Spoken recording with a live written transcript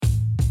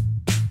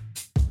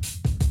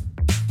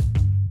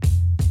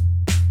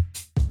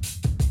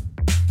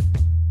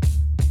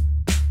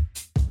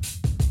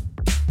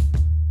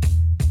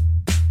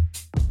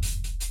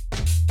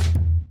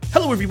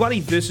Hello, everybody.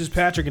 This is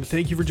Patrick, and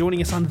thank you for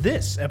joining us on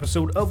this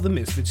episode of The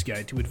Misfits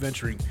Guide to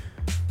Adventuring.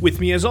 With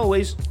me, as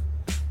always,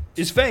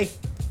 is Faye.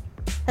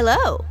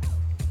 Hello.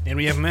 And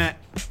we have Matt.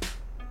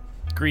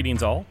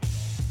 Greetings, all.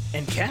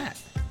 And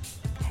Kat.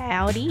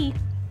 Howdy.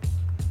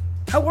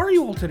 How are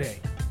you all today?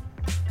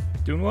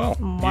 Doing well.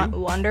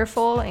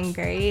 Wonderful and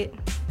great.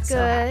 So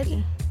Good.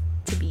 happy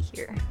to be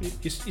here.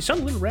 You sound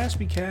a little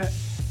raspy, Kat.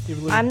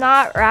 I'm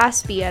not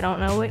raspy. I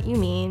don't know what you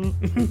mean.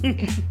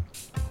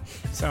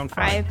 Sound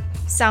fine.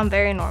 I sound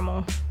very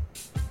normal.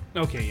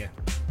 Okay, yeah.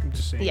 I'm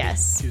just saying.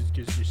 Yes.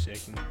 Just you're sick.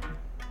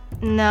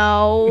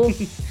 No.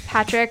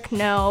 Patrick,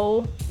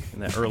 no. In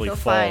that early Feel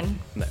fall. fine.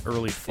 In that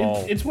early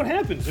fall. It's what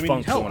happens. I mean,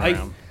 funk hell, going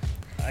around.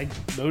 I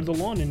mowed the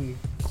lawn and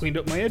cleaned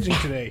up my edging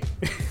today.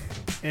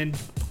 And,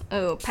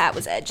 Oh, Pat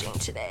was edging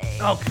today.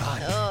 oh,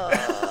 God.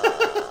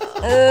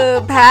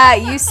 Oh,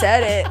 Pat, you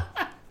said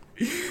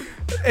it.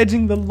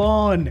 Edging the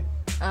lawn.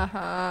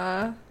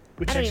 Uh-huh.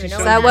 Which I don't actually even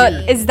know sounds what that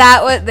weird. means. Is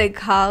that what they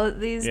call it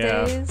these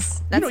Yeah.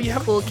 days? That's know, you what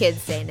have- cool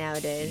kids say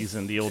nowadays.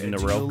 Using the old Edging the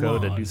Norelco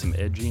to lawn. do some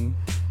edging.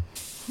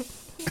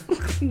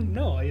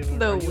 No, I haven't.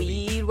 The heard of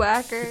weed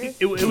whacker?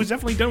 It was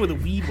definitely done with a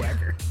weed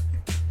whacker.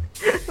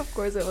 Of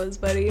course it was,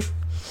 buddy.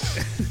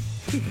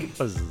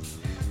 Buzz.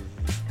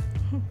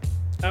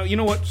 Oh, you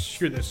know what?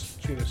 Screw this.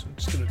 I'm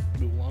just gonna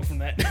move along from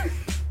that.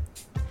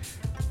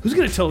 Who's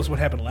gonna tell us what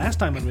happened last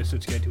time on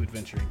Misfits Guide to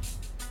Adventuring?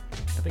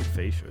 I think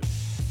Faye should.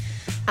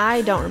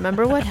 I don't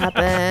remember what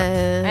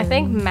happened. I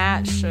think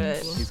Matt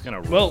should. He's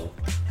gonna roll. Well,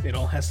 it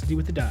all has to do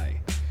with the die.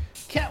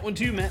 Cat 1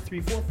 2, Matt 3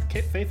 4,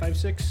 Kit Faye 5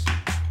 6.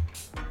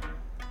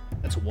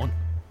 That's a 1.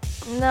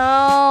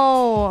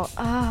 No.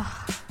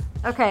 Ugh.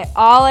 Okay,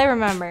 all I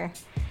remember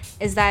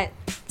is that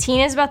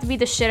Tina's about to beat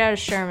the shit out of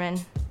Sherman,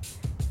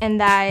 and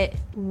that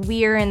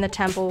we're in the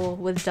temple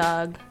with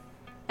Doug,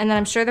 and then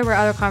I'm sure there were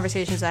other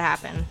conversations that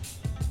happened.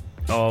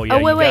 Oh yeah. Oh,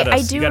 wait, you wait, got I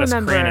us, do you got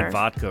remember. us craning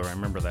vodka. I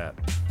remember that.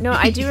 No,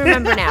 I do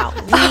remember now.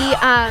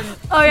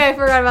 Oh yeah, I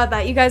forgot about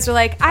that. You guys were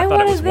like, I thought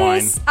it wanted was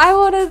this, wine. I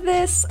wanted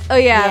this. Oh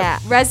yeah, Yeah.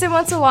 Resin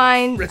wants a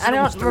wine. Resin I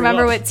almost don't threw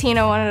remember up. what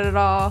Tina wanted at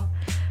all.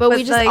 but we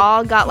But, just like-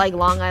 all got like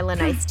Long Island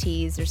iced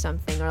teas or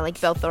something, or like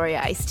Belthoria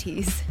iced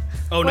teas.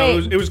 Oh no,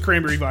 Wait. it was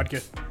cranberry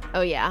vodka.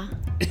 Oh yeah.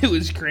 It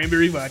was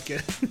cranberry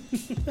vodka.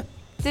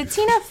 Did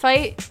Tina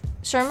fight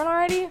Sherman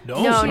already?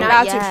 No, No, she- not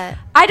About to. yet.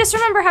 I just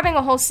remember having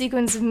a whole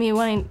sequence of me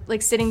wanting,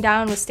 like, sitting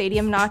down with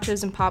stadium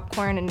nachos and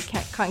popcorn and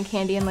cotton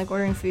candy and like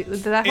ordering food.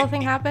 Did that whole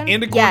thing happen?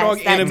 And a corn Yes, dog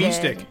and a that meat did.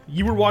 stick.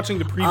 You were watching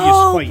the previous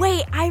Oh fight.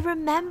 wait, I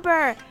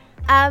remember.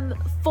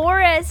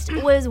 Forrest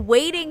was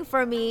waiting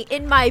for me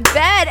in my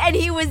bed, and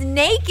he was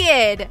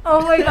naked.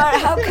 Oh my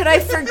god, how could I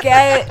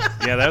forget?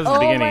 Yeah, that was the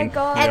Oh my beginning.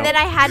 God. Yeah. And then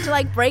I had to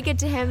like break it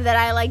to him that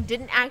I like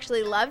didn't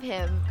actually love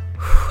him.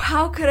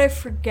 How could I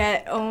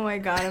forget? Oh my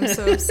god, I'm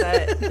so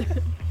upset.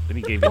 Then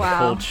he gave you Wow.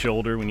 the cold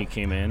shoulder when you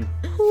came in.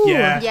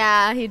 Yeah.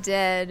 Yeah, he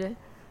did.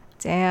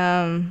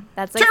 Damn.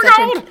 That's like Too such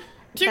cold! a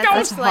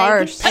That's that's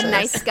harsh. like a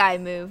nice guy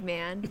move,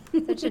 man.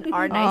 Such an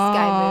our nice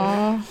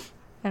guy move. Aw,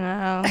 I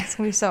know. It's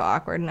gonna be so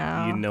awkward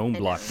now. You gnome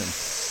blocked him.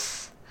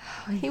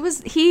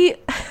 He.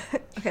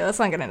 Okay, let's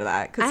not get into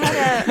that. 'Cause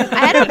I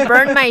had to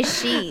burn my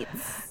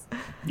sheets.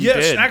 Yes,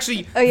 did.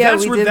 actually. oh yeah,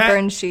 that's we where did that,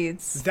 burn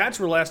sheets. That's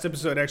where last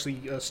episode actually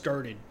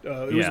started. It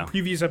was Yeah. a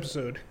previous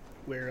episode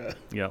where.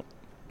 Yep.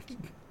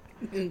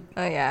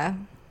 Oh yeah,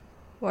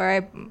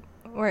 where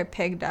I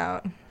pigged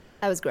out.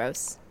 That was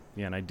gross.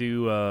 Yeah, and I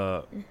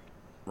do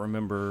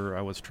remember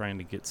I was trying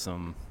to get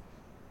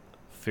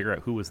figure out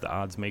who was the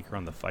odds maker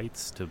on the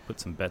fights to put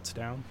some bets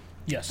down.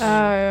 Yes.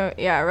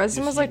 Yeah,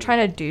 Resin Yes, was you like did.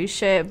 trying to do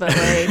shit, but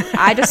like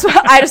I just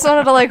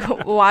wanted to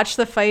like watch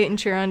the fight and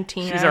cheer on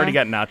Tina. She's already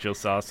got nacho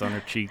sauce on her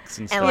cheeks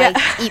and stuff. And Yeah.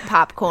 like eat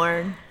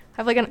popcorn.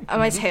 I have like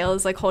my tail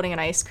is like holding an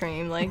ice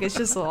cream. Like it's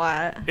just a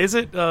lot. Is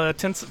it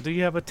tense? Do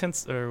you have a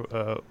tense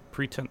or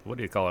pretense? What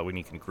do you call it when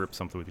you can grip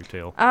something with your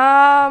tail? Oh,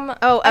 I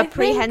a think-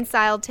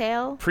 prehensile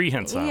tail.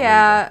 Prehensile. there you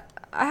Yeah,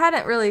 I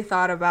hadn't really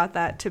thought about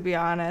that, to be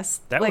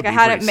honest. That like would I be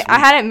hadn't pretty I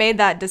sweet. hadn't made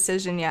that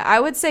decision yet. I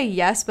would say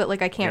yes, but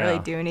like I can't Yeah.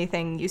 really do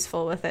anything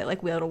useful with it,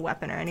 like wield a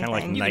weapon or Kind anything.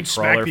 of like You can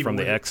smack Nightcrawler people from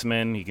the with it.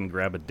 X-Men. He can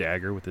grab a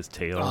dagger with his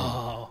tail.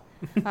 Oh.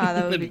 Oh, that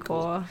would That'd be be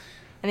cool. cool.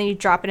 And then you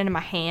drop it into my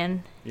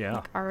hand,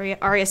 Yeah.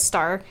 Arya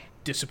Stark.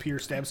 Disappear,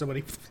 stab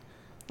somebody.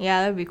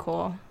 Yeah, that would be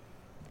cool.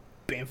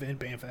 Bamf in,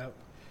 bamf out.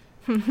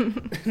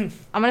 I'm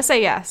gonna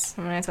say yes.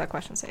 I'm gonna answer that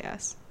question. Say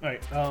yes. All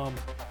right.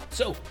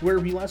 So where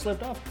we last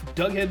left off,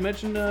 Doug had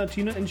mentioned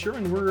Tina and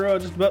Sherman were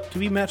just about to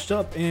be matched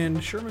up,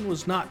 and Sherman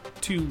was not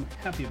too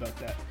happy about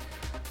that.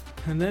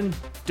 And then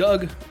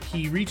Doug,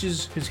 he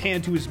reaches his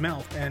hand to his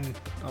mouth, and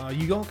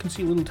you all can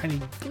see a little tiny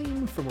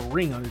gleam from a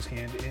ring on his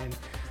hand,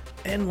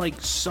 and like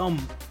some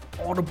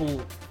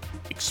audible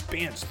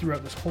expanse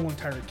throughout this whole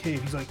entire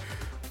cave. He's like,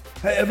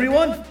 "Hey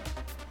everyone,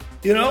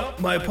 you know,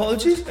 my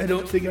apologies. I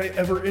don't think I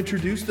ever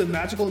introduced the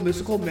magical and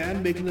mystical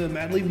man making the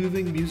madly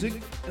moving music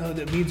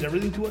that means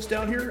everything to us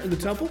down here in the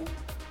temple.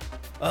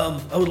 I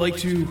would like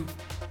to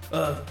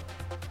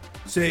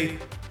say,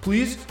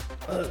 please,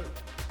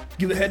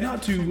 give a head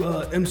nod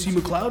to MC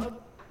McCloud,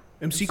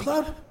 MC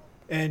Cloud."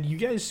 And you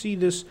guys see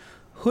this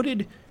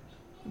hooded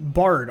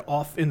bard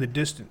off in the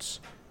distance.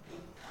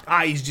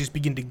 Eyes just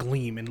begin to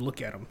gleam and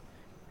look at him.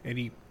 And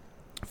he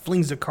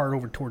flings the card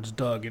over towards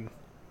Doug, and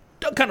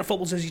Doug kind of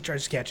fumbles as he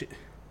tries to catch it.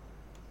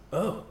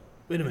 Oh,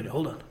 wait a minute,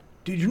 hold on.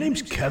 Dude, your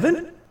name's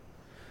Kevin?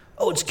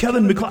 Oh, it's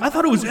Kevin McCloud. I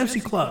thought it was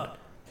MC Cloud.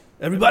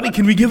 Everybody,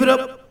 can we give it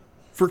up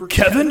for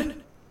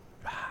Kevin?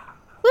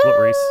 What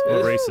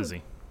race is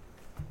he?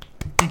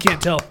 You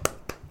can't tell.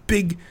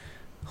 Big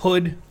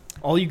hood.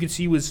 All you could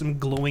see was some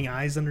glowing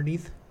eyes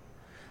underneath.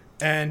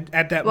 And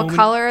at that What moment,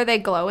 color are they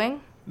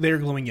glowing? they're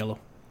glowing yellow.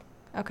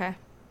 Okay.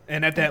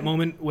 And at that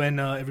moment, when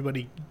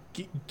everybody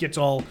gets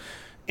all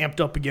amped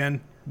up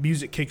again,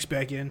 music kicks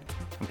back in.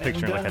 I'm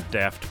picturing And, like a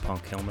Daft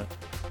Punk helmet.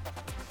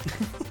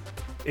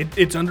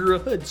 It's under a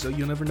hood, so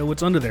you'll never know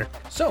what's under there.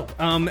 So,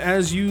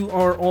 as you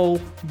are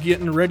all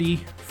getting ready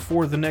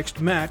for the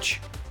next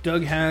match,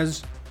 Doug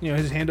has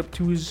his hand up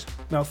to his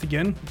mouth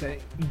again, that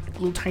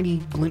little tiny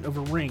glint of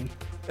a ring.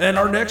 And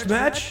our next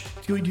match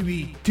is going to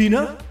be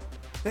Tina.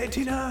 Hey,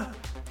 Tina.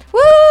 Woo,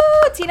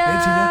 Tina!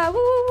 Hey, Tina. Woo,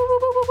 woo, woo,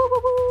 woo, woo,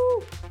 woo,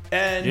 woo.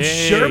 And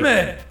Yay.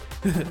 Sherman.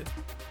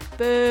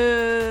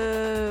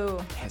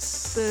 Boo.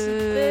 Yes. Boo.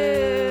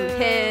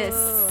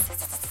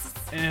 Hiss.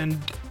 And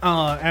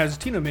as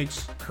Tina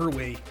makes her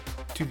way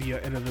to the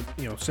end of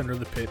the center of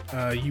the pit,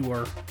 you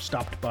are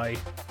stopped by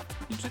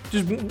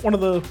just one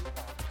of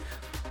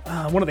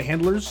the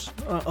handlers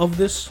of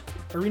this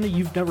arena.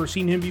 You've never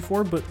seen him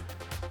before, but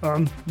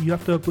you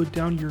have to put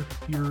down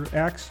your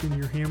axe and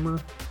your hammer.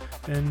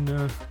 And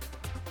is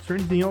there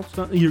anything else?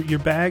 Your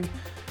bag,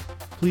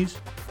 please.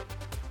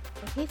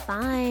 Okay,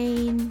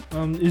 fine.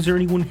 Is there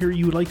anyone here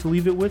you would like to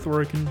leave it with,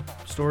 or I can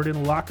store it in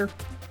a locker?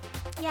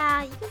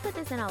 Yeah, you can put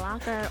this in a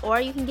locker, or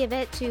you can give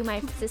it to my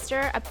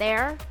sister up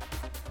there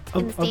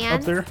in the Up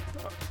stands. there.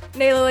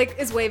 Nayla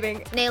is waving.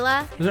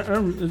 Nayla.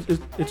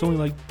 It's only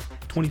like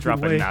 20 feet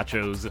Dropping away.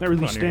 nachos Not really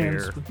on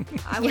your stands.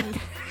 hair. I wouldn't.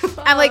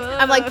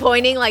 I'm like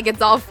pointing like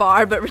it's all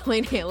far, but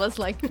really Nayla's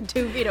like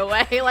 2 feet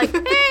away. Like,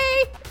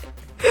 hey.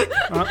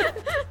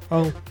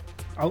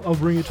 I'll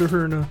bring it to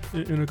her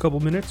in a couple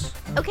minutes.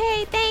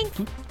 Okay, thanks.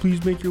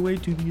 Please make your way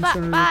to the center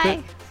of the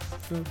Bye.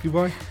 pit.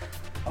 Goodbye.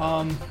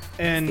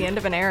 And The end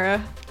of an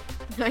era.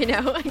 I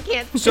know. I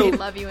can't So- say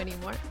love you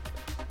anymore.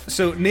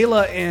 so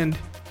Nayla and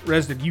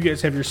Resden, you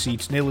guys have your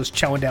seats. Nayla's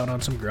chowing down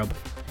on some grub.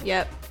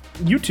 Yep.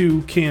 You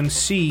two can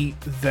see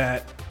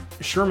that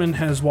Sherman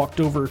has walked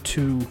over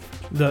to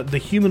the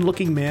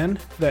human-looking man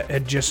that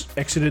had just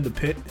exited the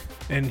pit,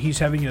 and he's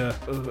having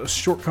a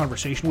short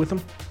conversation with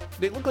him.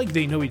 They look like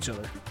they know each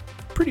other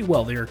pretty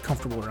well. They are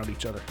comfortable around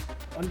each other.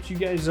 Why don't you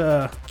guys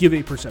give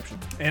a perception?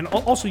 And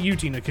also you,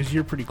 Tina, because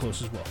you're pretty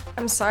close as well.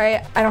 I'm sorry.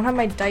 I don't have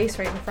my dice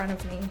right in front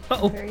of me.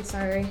 Uh-oh. I'm very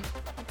sorry.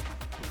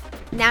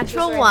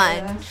 Natural Just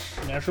one.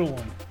 right Natural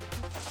one.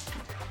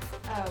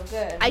 Oh,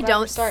 good. I Glad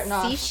don't we're starting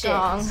off see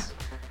strong. shit.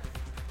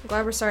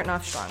 Glad we're starting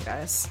off strong,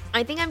 guys.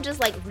 I think I'm just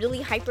like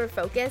really hyper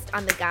focused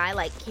on the guy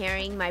like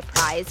carrying my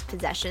prized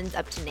possessions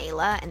up to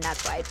Nayla, and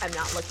that's why I'm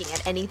not looking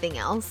at anything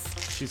else.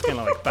 She's kind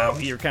of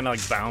like you're kind of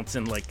like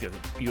bouncing like a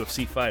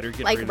UFC fighter.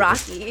 Getting Like ready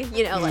Rocky,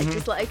 like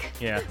just like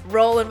Yeah.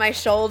 rolling my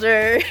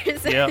shoulders.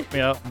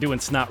 Yeah. Doing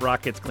snot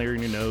rockets,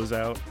 clearing your nose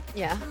out.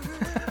 Yeah.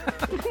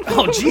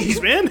 Oh,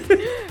 jeez, man.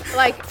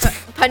 Like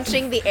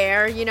punching the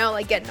air,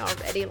 like getting all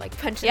ready, like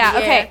punching Yeah,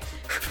 the air. okay.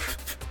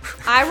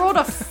 I rolled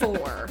a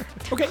 4.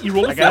 Okay, you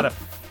rolled a I got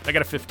four.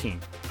 a 15.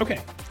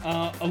 Okay.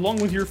 Along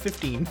with your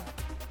 15,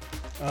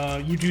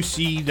 you do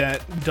see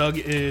that Doug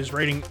is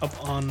writing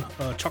up on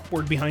a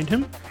chalkboard behind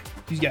him.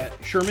 He's got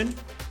Sherman,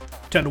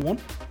 10-1.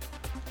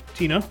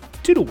 Tina,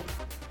 2-1.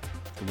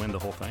 To win the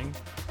whole thing.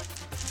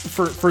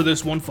 For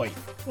this one fight.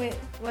 Wait,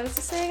 what does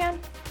it say again?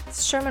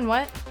 It's Sherman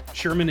what?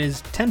 Sherman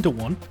is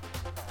 10-1.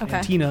 Okay.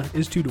 And Tina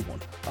is 2-1.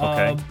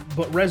 Okay.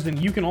 But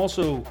Resden,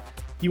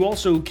 you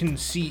also can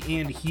see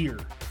and hear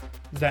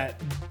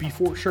that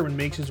before Sherman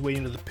makes his way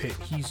into the pit,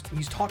 he's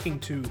talking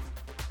to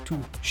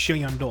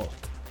Sheyandol,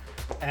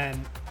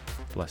 and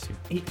Bless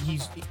you.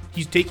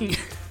 he's taking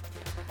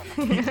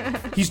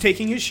he's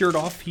taking his shirt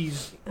off.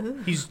 He's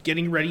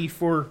getting ready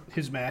for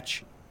his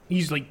match.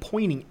 He's like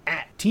pointing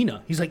at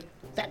Tina. He's like,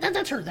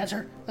 that's her. That's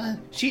her.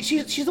 She's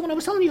the one I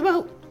was telling you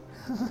about.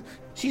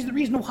 She's the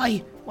reason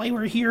why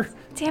we're here.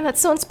 Damn, that's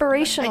so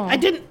inspirational. I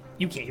didn't.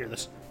 You can't hear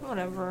this.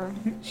 Whatever.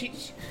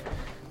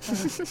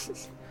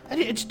 I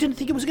just didn't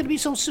think it was going to be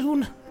so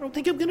soon. I don't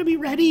think I'm going to be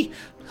ready.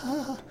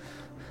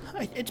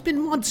 It's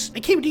been months. I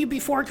came to you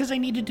before because I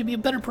needed to be a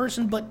better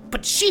person, but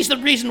she's the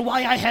reason why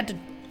I had to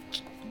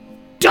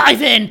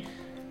dive in.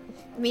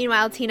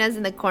 Meanwhile, Tina's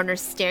in the corner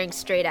staring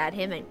straight at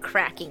him and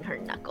cracking her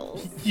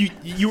knuckles.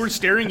 You were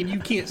staring and you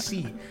can't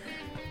see.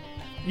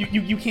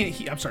 You can't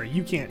hear. I'm sorry,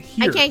 you can't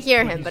hear. I can't hear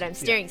what him, he's- but I'm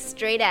staring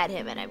straight at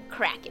him and I'm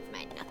cracking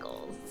my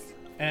knuckles.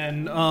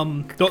 And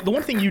the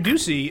one thing you do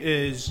see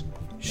is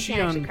I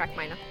can't actually Shion. crack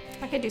my knuckles.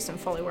 I could do some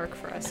Foley work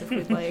for us if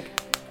we'd like.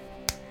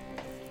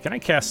 Can I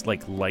cast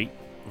like light,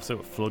 so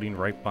floating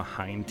right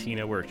behind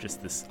Tina, where it's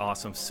just this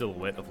awesome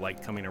silhouette of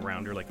light coming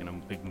around her, like in a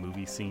big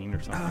movie scene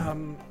or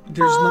something?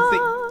 There's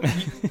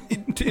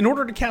nothing. In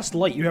order to cast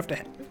light, you have to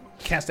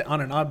cast it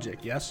on an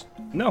object, yes?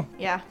 No.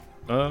 Yeah.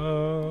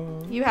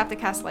 You have to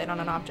cast light on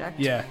an object.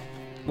 Yeah.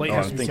 Light Oh,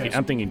 has to be cast.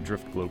 I'm thinking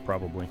drift glow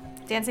probably.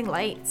 Dancing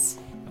lights.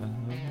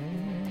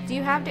 Do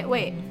you have to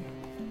wait?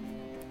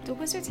 Do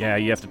wizards? Yeah,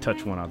 have you have to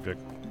touch one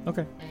object.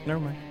 Okay, never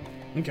mind.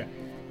 Okay.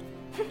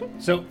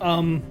 So,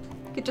 You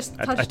could just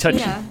touch I touch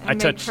Tina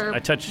and make her. I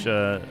touch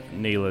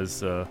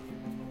Nayla's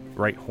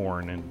right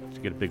horn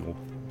and get a big old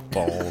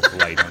ball of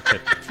light on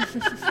it.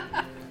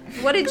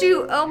 What did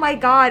you? Oh my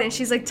god! And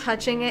she's like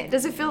touching it.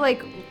 Does it feel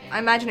like? I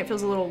imagine it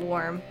feels a little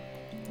warm,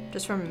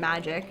 just from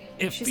magic.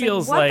 It She's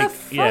feels "What the like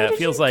fuck yeah, it did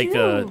feels you like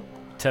do?"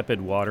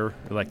 tepid water,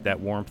 like that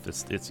warmth.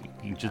 It's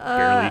you just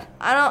barely.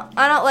 I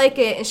don't like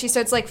it. And she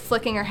starts like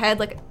flicking her head,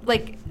 like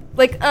no,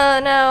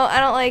 I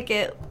don't like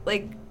it.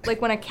 Like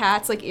when a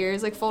cat's like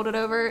ears like folded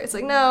over. It's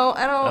like no,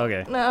 I don't.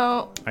 Okay.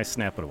 No, I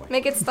snap it away.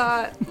 make it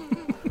stop.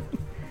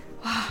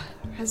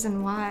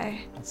 Resin,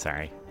 why?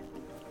 Sorry.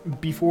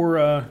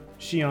 before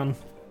Shion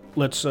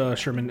lets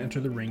Sherman enter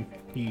the ring,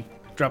 he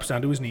drops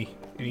down to his knee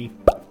and he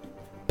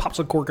pops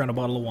a cork on a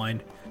bottle of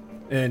wine.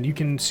 And you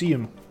can see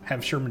him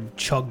have Sherman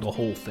chug the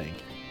whole thing.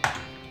 Oh,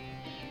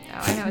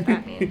 I know what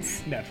that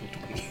means. Natural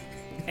 20.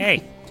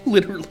 Hey,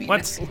 Literally.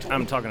 what's? natural 20.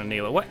 I'm talking to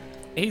Nayla.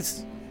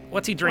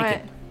 What's he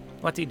drinking?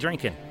 What's he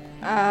drinking?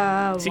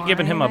 Is he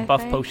giving him a wine, I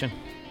buff think. potion?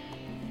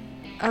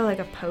 Oh, like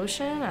a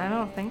potion? I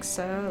don't think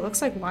so. It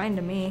looks like wine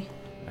to me.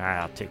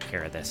 I'll take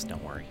care of this.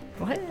 Don't worry.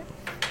 What?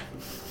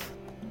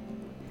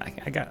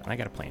 I got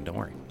a plan. Don't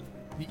worry.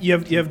 You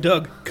have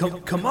Doug.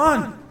 Come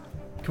on,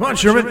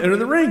 Sherman, enter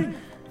the ring.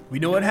 We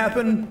know what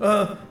happened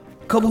a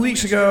couple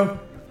weeks ago.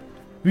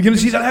 We gonna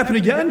see that happen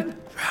again?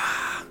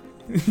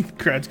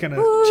 Crowd's kind of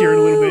cheering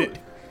a little bit,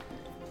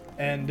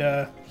 and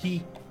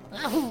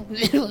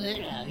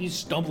he's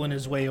stumbling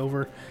his way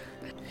over.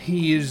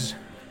 He is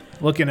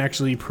looking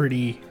actually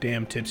pretty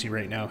damn tipsy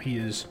right now. He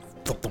is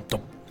thump, thump,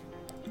 thump,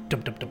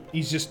 thump, thump, thump.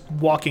 He's just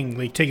walking,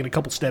 like taking a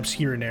couple steps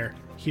here and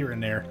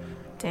there.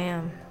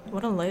 Damn.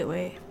 What a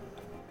lightweight.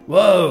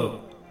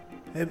 Whoa,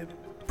 hey,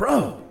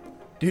 bro,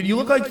 dude, you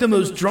look like the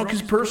most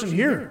drunkest person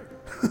here.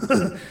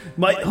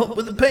 Might help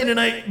with the pain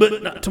tonight,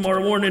 but not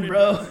tomorrow morning,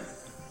 bro.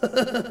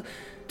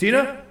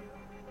 Tina,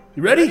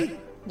 you ready?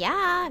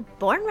 Yeah,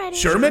 born ready.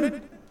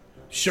 Sherman,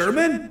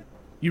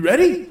 you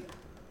ready?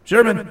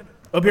 Sherman,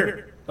 up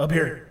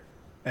here.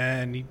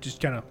 And he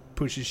just kind of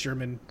pushes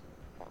Sherman.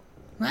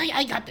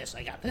 I got this.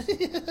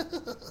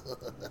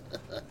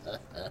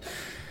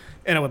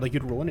 And I would like you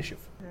to roll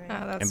initiative. Oh,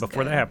 that's And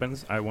before good. that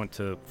happens, I want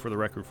to, for the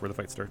record, before the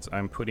fight starts,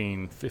 I'm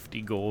putting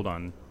 50 gold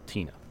on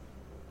Tina.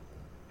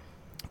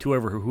 To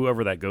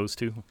whoever that goes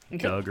to,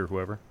 Doug or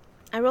whoever.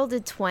 I rolled a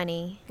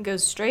 20. It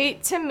goes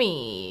straight to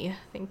me.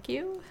 Thank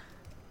you.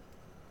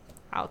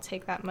 I'll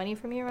take that money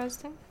from you,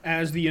 Roston.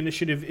 As the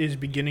initiative is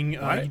beginning,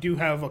 Right. you do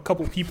have a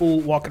couple people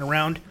walking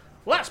around.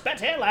 Last bet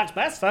here, last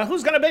bet.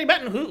 Who's gonna be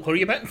betting? Who are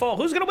you betting for?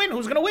 Who's gonna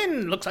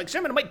win? Looks like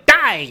Sherman might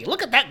die.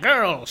 Look at that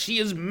girl. She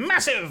is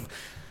massive.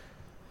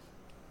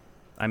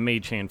 I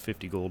mage hand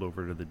 50 gold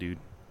over to the dude.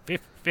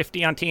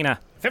 50 on Tina.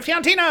 50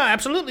 on Tina.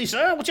 Absolutely,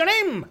 sir. What's your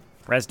name?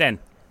 Resden.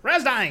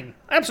 Rasdine.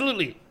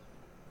 Absolutely.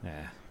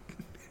 Yeah.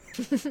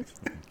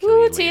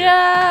 Woo,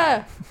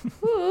 Tina!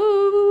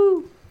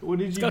 Woo! What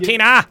did you Go,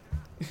 Tina!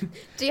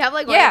 Do you have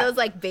like one Yeah. of those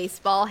like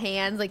baseball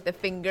hands, like the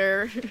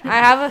finger? I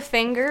have a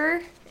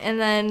finger, and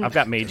then I've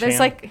got mage there's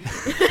hand. like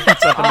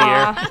It's up in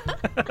the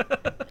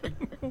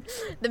air.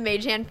 The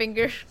mage hand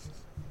finger.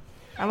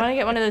 I want to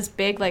get one of those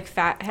big like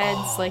fat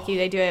heads like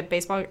they do at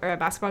baseball or at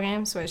basketball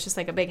games, where it's just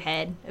like a big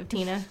head of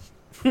Tina.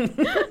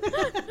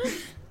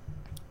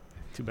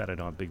 Too bad I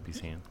don't have Bigby's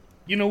hand.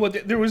 You know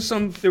what? There was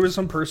some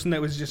person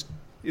that was just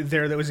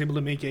there that was able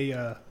to make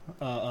a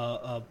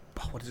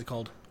what is it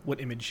called?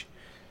 What image?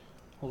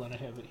 Hold on, I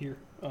have it here.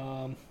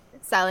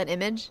 Silent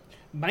image.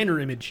 Minor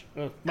image.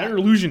 Minor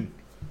illusion.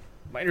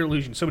 Minor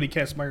illusion. Somebody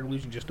cast minor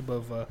illusion just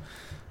above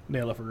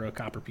Nayla for a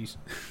copper piece.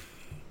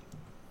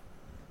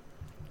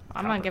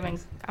 I'm not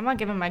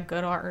giving my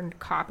good earned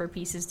copper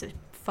pieces to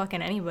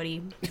fucking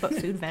anybody but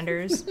food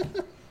vendors.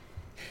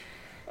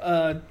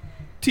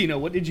 Tina,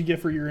 what did you get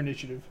for your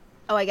initiative?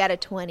 Oh, I got a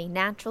 20.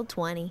 Natural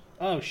 20.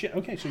 Oh shit.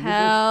 Okay, so you're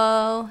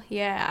Hell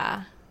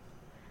yeah.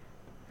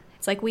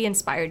 It's like we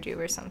inspired you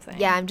or something.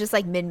 Yeah, I'm just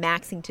like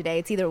min-maxing today.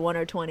 It's either 1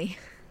 or 20.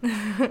 first.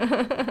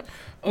 No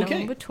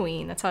Okay. in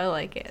between. That's how I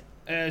like it.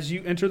 As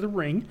you enter the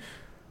ring.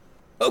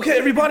 Okay,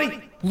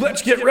 everybody,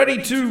 let's get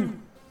ready to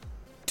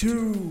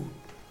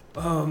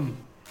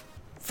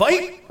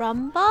fight.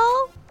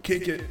 Rumble?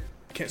 Can't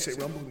say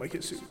rumble. We might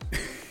get sued.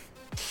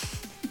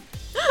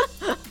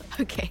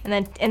 Okay.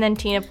 And then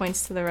Tina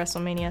points to the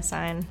WrestleMania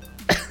sign.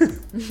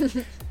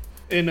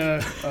 And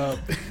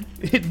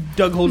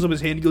Doug holds up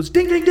his hand. He goes,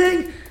 ding, ding,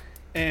 ding.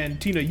 And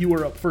Tina, you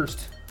are up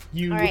first.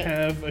 You All right.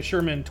 have a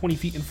Sherman 20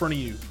 feet in front of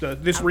you.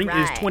 This ring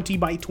is right. 20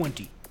 by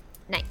 20.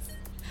 Nice.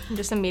 I'm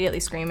just immediately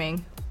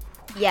screaming.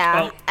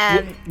 Yeah.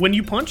 When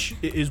you punch,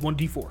 it is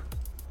 1d4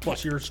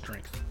 plus your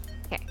strength.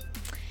 Okay.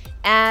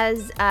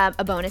 As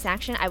a bonus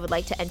action, I would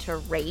like to enter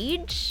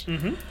Rage.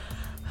 Mm-hmm.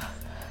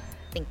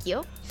 Thank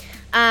you.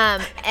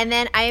 And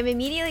then I am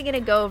immediately going to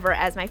go over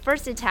as my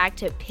first attack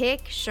to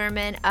pick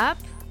Sherman up.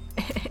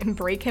 And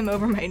break him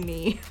over my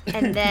knee.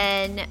 And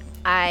then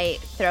I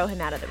throw him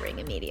out of the ring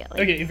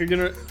immediately. Okay, if you're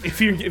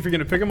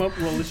gonna pick him up,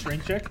 roll a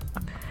strength check.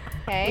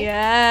 Okay.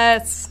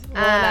 Yes. Roll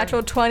a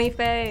natural 20,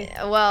 Faye.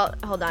 Well,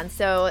 hold on.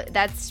 So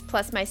that's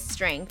plus my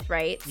strength,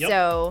 right? Yep.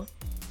 So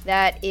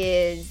that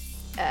is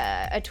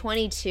a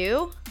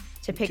 22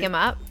 to pick him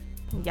up.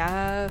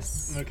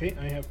 Yes. Okay,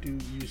 I have to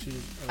use his.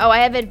 Oh, I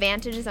have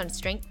advantages on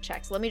strength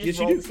checks. Let me just Yes,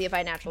 you roll do. to see if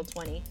I natural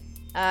 20.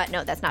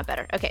 No, that's not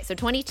better. Okay, so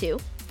 22.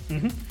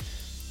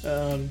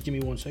 Give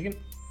me 1 second.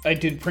 I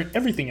didn't print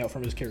everything out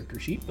from his character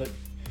sheet, but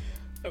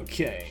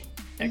okay.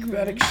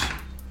 Acrobatics.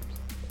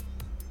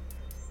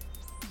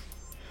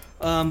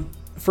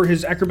 For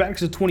his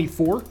acrobatics of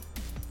 24,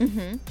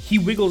 he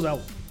wiggles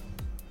out.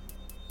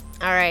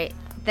 All right.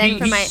 Then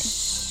for my He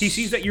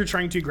sees that you're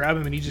trying to grab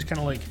him, and he just kind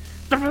of like,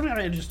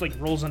 and just like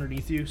rolls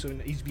underneath you, so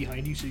he's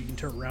behind you, so you can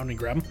turn around and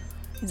grab him.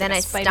 then a I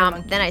spider stomp.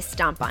 monkey. Then I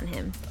stomp on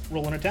him.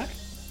 Roll an attack.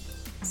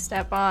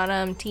 Step on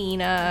him,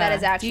 Tina. That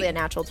is actually do a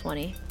natural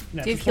 20. you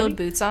Natural have heeled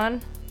 20. boots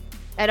on?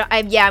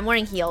 I'm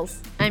wearing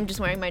heels. I'm just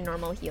wearing my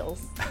normal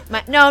heels.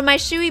 My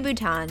shoey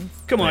boutons.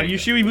 Come on, you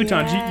shoey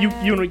boutons.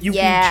 You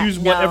Yeah, can choose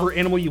no. whatever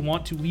animal you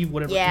want to leave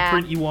whatever Yeah.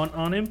 imprint you want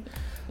on him.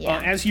 Yeah.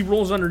 As he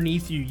rolls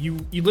underneath you,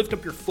 you lift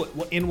up your foot.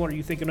 What animal are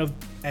you thinking of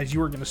as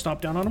you are going to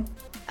stomp down on him?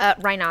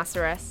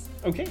 Rhinoceros.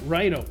 Okay,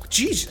 rhino.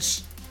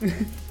 Jesus.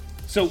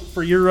 So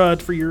for your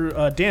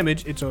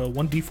damage, it's a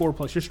 1d4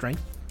 plus your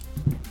strength.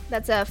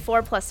 That's a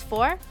 4 plus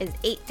 4 is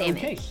 8 damage.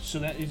 Okay, so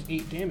that is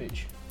 8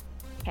 damage.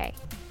 Okay.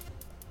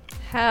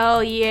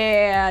 Hell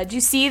yeah. Do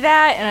you see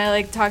that? And I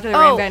like talk to the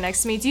random guy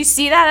next to me. Do you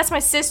see that? That's my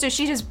sister.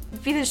 She just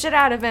beat the shit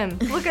out of him.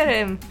 Look at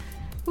him.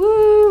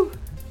 Woo.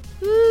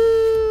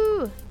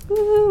 Woo!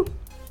 Woo.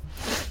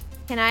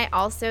 Can I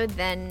also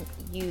then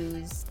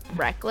use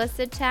reckless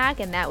attack,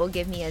 and that will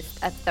give me a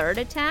third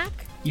attack?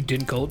 You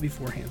didn't call it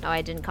beforehand. Oh,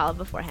 I didn't call it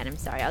beforehand. I'm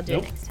sorry. I'll do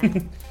Nope. it next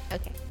time.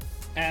 Okay.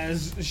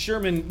 As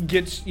Sherman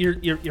gets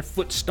your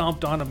foot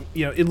stomped on him,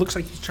 it looks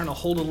like he's trying to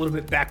hold a little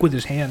bit back with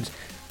his hands,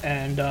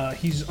 and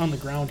he's on the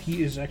ground.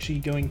 He is actually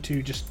going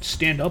to just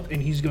stand up,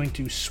 and he's going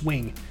to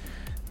swing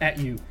at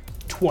you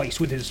twice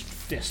with his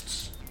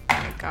fists. Oh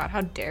my god,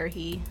 how dare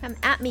he? Come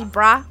at me,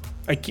 brah.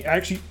 I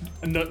actually,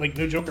 no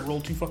joke, I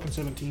rolled 2 fucking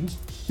 17s.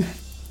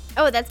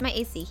 Oh, that's my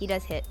AC. He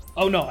does hit.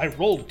 Oh no, I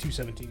rolled 2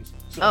 17s.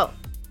 So, Oh,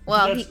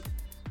 well, that's-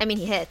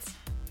 he hits.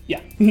 Yeah,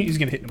 he's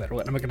gonna hit no matter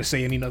what. I'm not gonna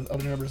say any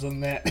other numbers other than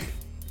that.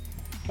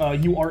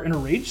 You are in a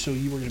rage, so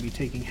you are gonna be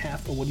taking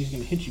half of what he's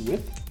gonna hit you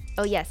with.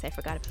 Oh, yes, I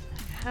forgot about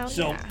that. Hell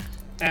So,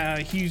 yeah.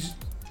 he's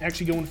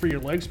actually going for your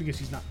legs because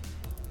he's not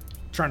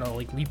trying to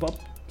like leap up.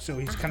 So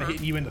he's kind of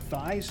hitting you in the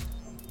thighs.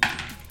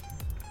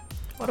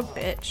 What a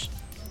bitch.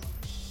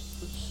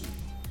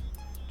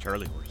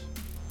 Charlie horse.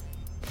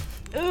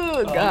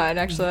 Oh god,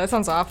 actually that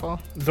sounds awful.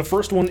 The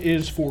first one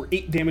is for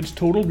 8 damage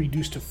total,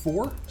 reduced to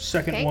 4.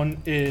 Second Okay.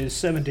 one is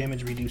 7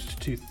 damage, reduced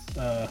to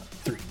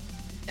 3.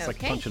 It's like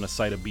Okay. punching a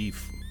side of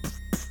beef.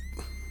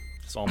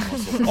 It's all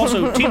muscle.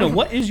 Also, Tina,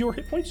 what is your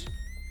hit points?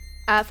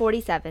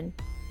 47.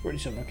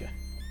 47. Okay.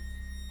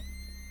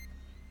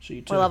 So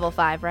you We're took level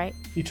 5, right?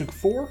 You took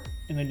 4,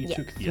 and then you Yeah.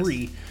 took Yes.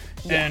 3.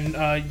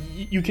 And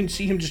you can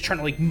see him just trying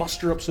to like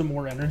muster up some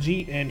more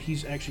energy, and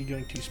he's actually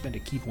going to spend a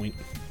key point.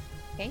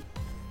 Okay.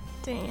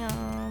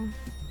 Damn.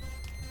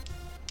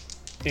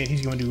 And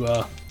he's going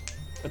to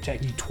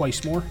attack you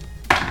twice more.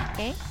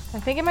 Okay. I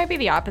think it might be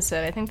the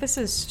opposite. I think this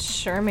is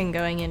Sherman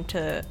going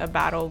into a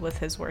battle with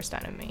his worst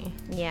enemy.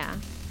 Yeah.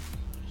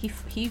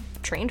 He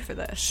trained for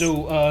this.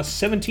 So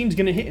 17's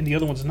going to hit, and the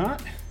other one's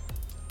not.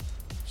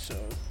 So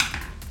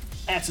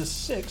that's a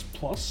 6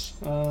 plus.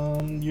 You're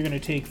going to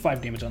take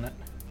 5 damage on that.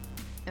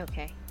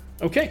 Okay.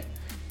 Okay.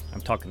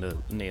 I'm talking to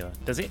Nayla.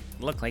 Does it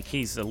look like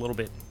he's a little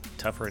bit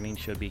tougher than he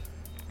should be?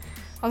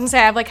 I was gonna say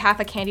I have like half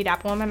a candied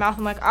apple in my mouth.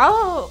 I'm like,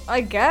 oh,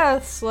 I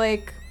guess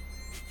like.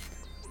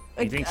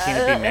 You think Tina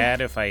would be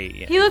mad if I?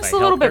 He looks a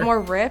little bit more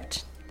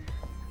ripped.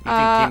 You think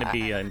Tina would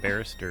be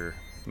embarrassed or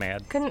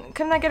mad? Couldn't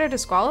I get her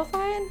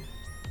disqualified?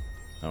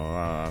 Oh,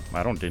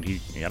 I don't.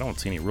 I don't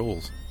see any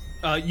rules.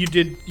 You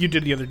did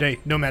the other day.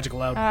 No magic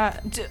allowed.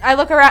 I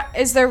look around.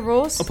 Is there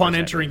rules? Upon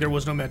entering, there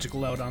was no magic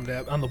allowed on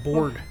the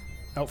board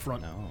out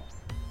front. No.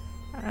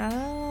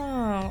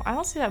 Oh, I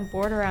don't see that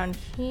board around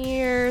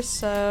here.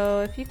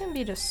 So if you can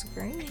be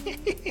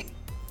discreet,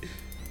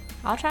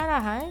 I'll try to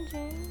hide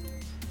you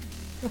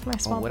with my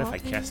small. Well, what if I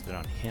body. cast it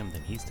on him?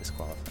 Then he's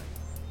disqualified.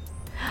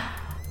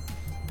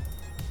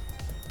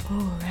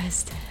 Oh,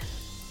 rested.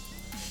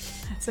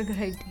 That's a good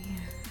idea.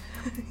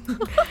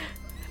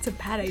 That's a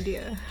bad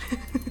idea.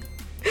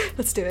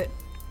 Let's do it.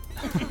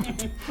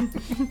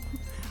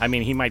 I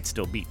mean, he might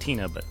still beat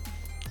Tina, but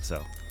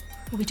so.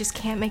 We just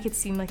can't make it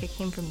seem like it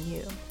came from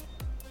you,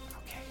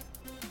 Okay.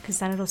 because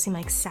then it'll seem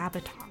like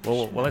sabotage.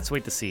 Well, let's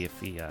wait to see if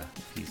he's.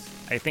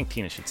 I think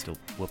Tina should still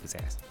whoop his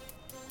ass.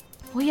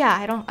 Well, yeah,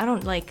 I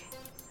don't like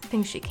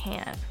think she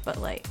can, but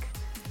like,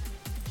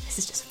 this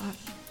is just fun.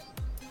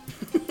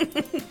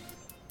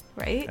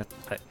 right?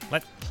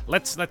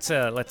 Let's see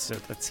how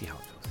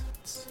it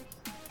goes.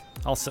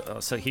 Also,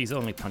 so he's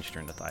only punched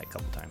her in the thigh a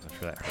couple times. I'm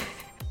sure that hurt.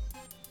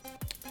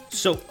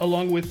 So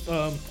along with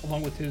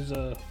his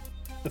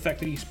the fact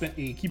that he spent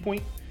a key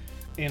point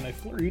and I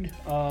flurried,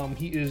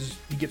 he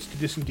gets to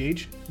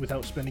disengage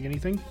without spending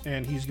anything,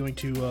 and he's going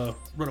to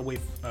run away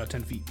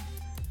 10 feet.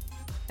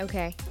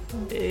 Okay.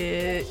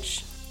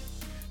 Bitch.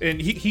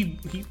 And he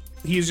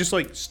is just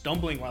like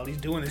stumbling while he's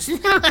doing this.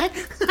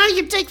 How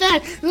you take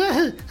that?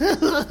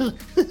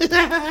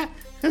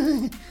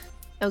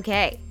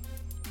 Okay.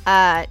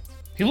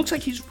 He looks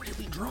like he's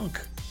really drunk.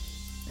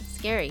 That's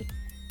scary.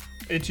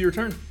 It's your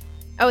turn.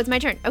 Oh, it's my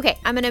turn. Okay,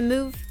 I'm gonna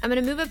move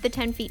up the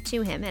 10 feet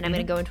to him, and I'm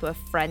gonna go into a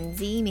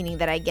frenzy, meaning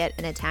that I get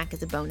an attack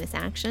as a bonus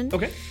action.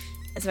 Okay.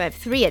 So I have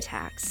 3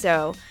 attacks.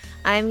 So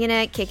I'm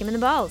gonna kick him in the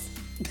balls.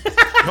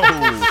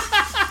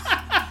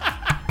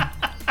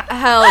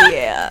 Hell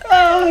yeah.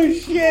 Oh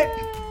shit!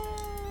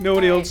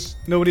 Nobody else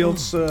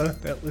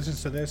that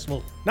listens to this.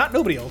 Well, not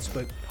nobody else,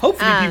 but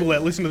hopefully people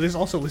that listen to this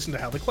also listen to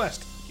How the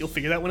Quest. You'll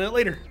figure that one out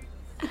later.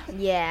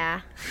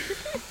 Yeah.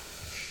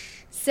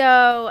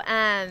 So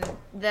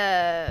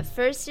the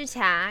first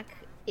attack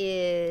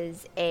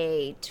is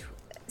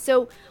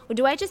so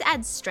do I just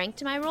add strength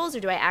to my rolls,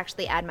 or do I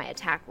actually add my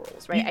attack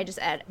rolls? Right, I just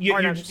add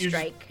unarmed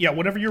strike. Yeah,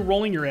 whatever you're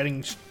rolling, you're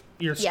adding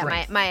your strength.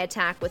 Yeah, my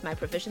attack with my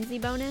proficiency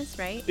bonus,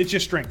 right? It's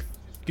just strength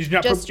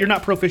because you're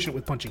not proficient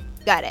with punching.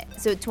 Got it.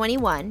 So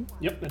 21.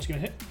 Yep, that's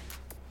gonna hit.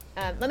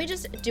 Let me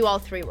just do all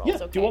 3 rolls. Yeah,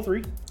 okay? do all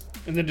 3,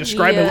 and then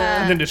describe it,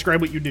 and then describe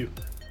what you do.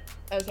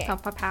 Okay. Pow,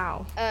 pow,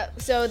 pow.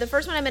 So the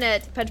first one I'm gonna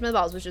punch him in the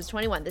balls, which is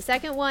 21. The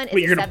second one is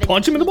Wait, you're gonna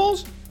punch him in the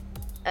balls?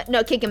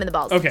 No, kick him in the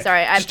balls. Okay,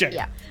 Sorry. just checking.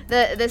 Yeah.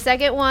 The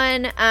second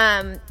one,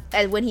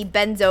 when he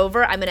bends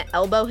over, I'm gonna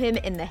elbow him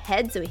in the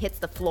head so he hits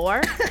the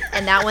floor,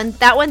 and that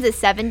one's a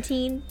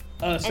 17.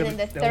 And then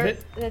the third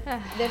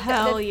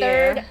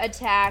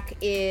attack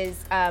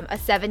is a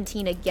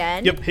 17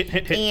 again. Yep,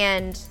 hit.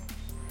 And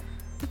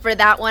for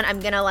that one, I'm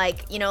gonna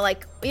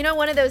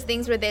one of those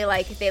things where they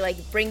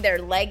bring their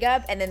leg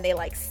up and then they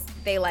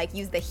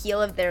use the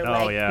heel of their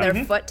leg,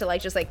 their foot to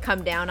just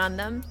come down on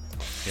them.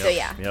 Yep, So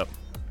yeah. Yep.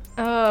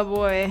 Oh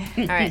boy.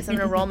 All right, so I'm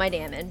gonna roll my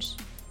damage.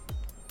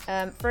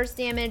 First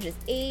damage is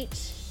 8.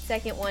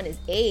 Second one is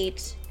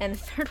 8, and the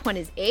third one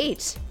is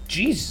 8.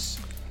 Jesus.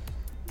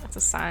 That's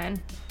a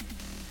sign.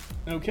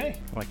 Okay.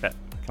 Kind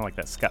of like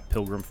that Scott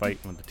Pilgrim fight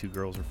when the 2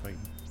 girls are fighting.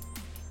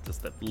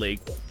 Just that leg,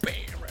 bam,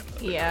 right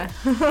in the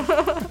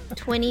Yeah.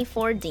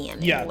 24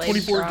 damage. Yeah, Leg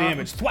 24 drop.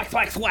 damage. Thwack,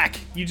 thwack, thwack.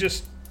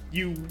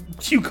 You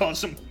cause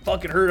some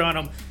fucking hurt on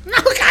him. No,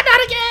 God,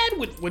 not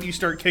again! When you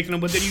start kicking him,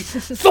 but then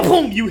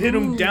boom, you hit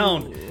him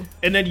down,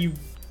 and then you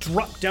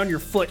drop down your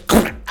foot.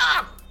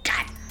 Oh,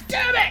 God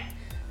damn it!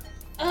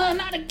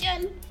 Not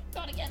again!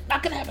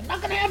 Not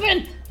gonna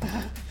happen!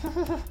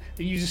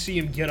 You just see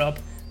him get up,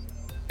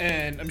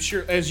 and I'm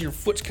sure as your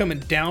foot's coming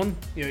down,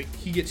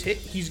 he gets hit.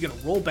 He's gonna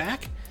roll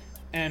back,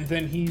 and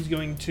then he's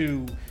gonna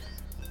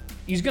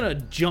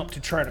jump to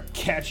try to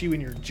catch you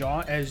in your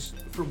jaw as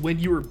for when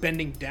you were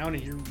bending down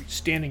and you're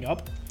standing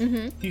up.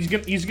 Mm-hmm.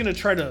 He's gonna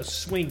try to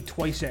swing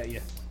twice at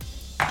you.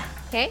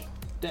 Okay.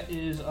 That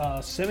is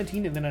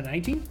 17 and then a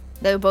 19.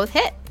 They both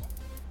hit.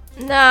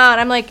 No,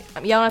 and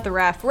I'm yelling at the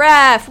ref.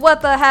 Ref,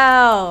 what the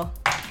hell?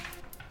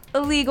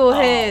 Illegal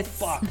hits.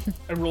 Fuck.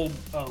 I rolled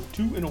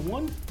 2 and a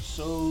 1,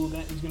 so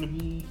that is gonna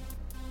be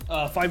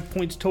 5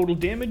 points total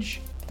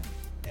damage,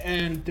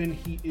 and then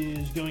he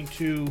is going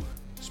to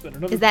spend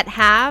another. Is that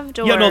halved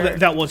or? Yeah, no,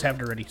 that was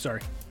halved already.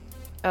 Sorry.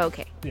 Oh,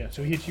 okay. Yeah,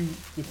 so he hits you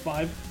with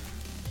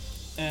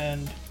 5,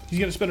 and he's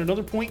gonna spend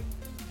another point,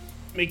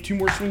 make 2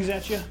 more swings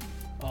at you.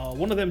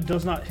 One of them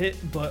does not hit,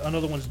 but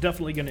another one's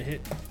definitely gonna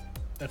hit.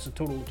 That's a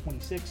total of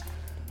 26.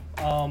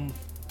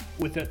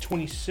 With that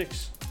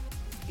 26,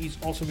 he's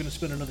also gonna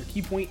spend another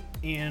key point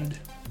and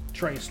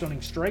try a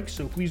stunning strike.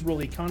 So please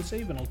roll a con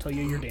save, and I'll tell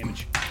you your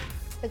damage.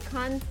 The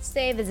con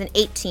save is an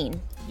 18.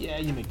 Yeah,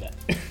 you make that.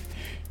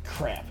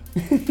 Crap.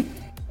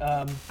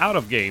 Out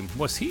of game.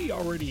 Was he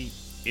already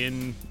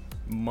in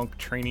monk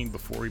training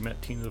before he met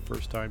Tina the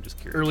first time? Just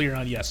curious. Earlier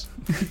on, yes.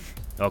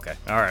 Okay.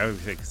 All right.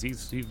 Okay, because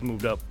he's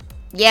moved up.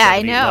 Yeah, I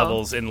 70 know.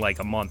 levels in like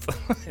a month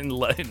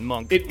in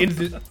monk.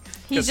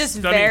 He's just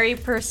stunning. very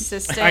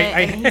persistent,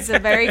 I- and he's a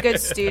very good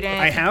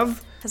student.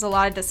 Has a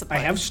lot of I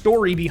discipline. have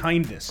story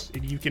behind this.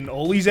 And you can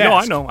always ask. No,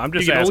 I know. I'm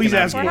just you can always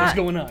asking. ask what's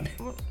going on.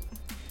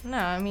 No,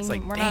 I mean,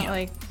 like, we're damn. not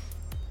like...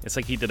 It's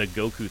like he did a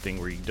Goku thing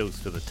where he goes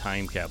to the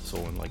time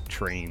capsule and like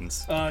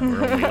trains. Uh,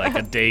 where only like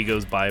a day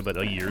goes by, but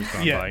a year's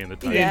gone Yeah. by in the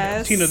time.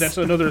 Yes. Tina, that's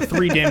another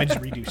 3 damage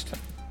reduced.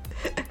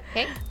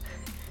 Okay.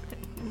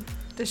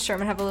 Does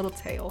Sherman have a little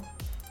tail?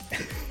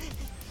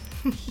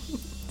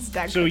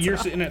 So you're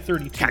sitting at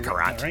 32.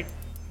 Kakarot. Right?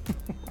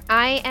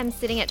 I am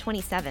sitting at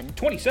 27.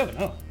 27.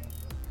 Oh.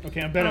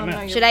 Okay, I'm better Oh, at no,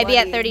 math. you're Should I be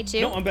at bloody.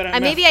 32? No, I'm better at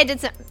math. Maybe I did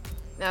some.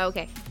 Oh,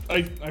 okay.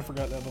 I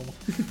forgot that one.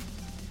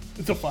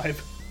 It's a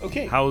 5.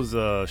 Okay. How's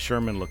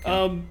Sherman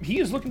looking? He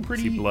is looking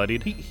pretty. Is he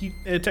bloodied? He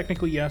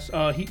technically yes.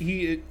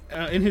 He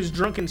in his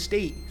drunken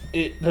state,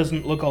 it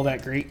doesn't look all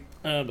that great.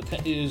 But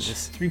that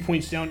is 3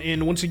 points down.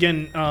 And once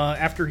again,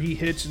 after he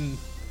hits and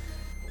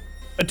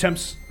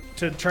attempts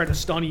to try to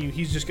stun you,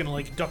 he's just gonna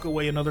like duck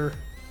away another.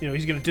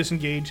 He's gonna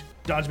disengage,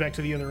 dodge back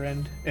to the other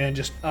end, and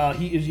just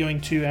he is going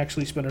to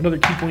actually spend another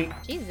key point.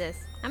 Jesus,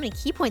 how many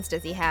key points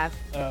does he have?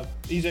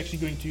 He's actually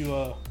going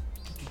to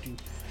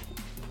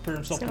prepare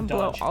himself to dodge. He's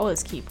gonna blow all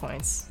his key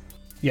points.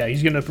 Yeah,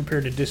 he's gonna prepare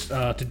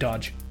to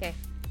dodge. Okay,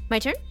 my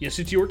turn. Yes,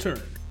 it's your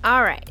turn.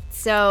 All right,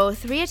 so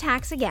 3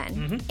 attacks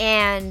again,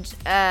 and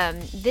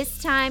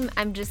this time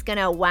I'm just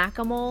gonna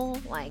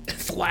whack-a-mole, like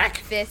thwack,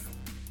 fist,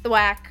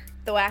 thwack,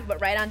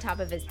 but right on top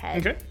of his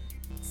head. Okay.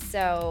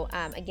 So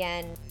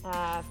again,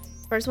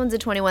 first one's a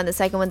 21, the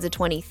second one's a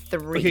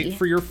 23. Okay,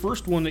 for your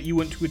first one that you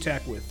went to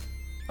attack with,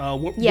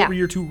 what were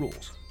your 2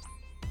 rolls?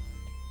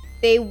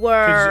 They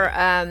were.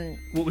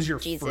 What was your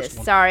Jesus, first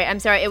one? Sorry, I'm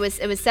sorry. It was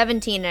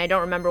 17, and I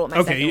don't remember what my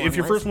second one was. Okay, if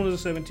your first one was a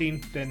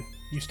 17, then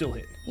you still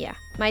hit. Yeah,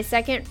 my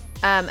second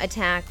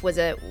attack was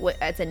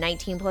it's a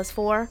 19 plus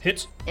 4.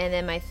 Hits. And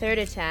then my third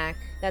attack,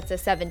 that's a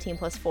 17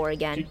 plus 4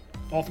 again. Okay,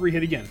 all 3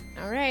 hit again.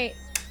 All right.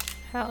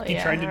 Hell He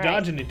yeah. tried to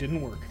dodge and it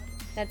didn't work.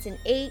 That's an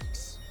 8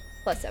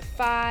 plus a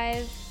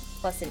 5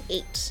 plus an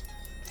 8.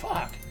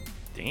 Fuck.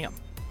 Damn.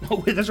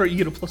 Oh wait, that's right. You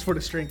get a +4 to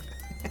strength.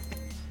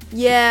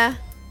 Yeah.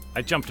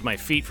 I jumped to my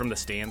feet from the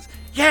stands.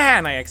 Yeah,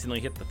 and I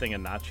accidentally hit the thing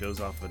of nachos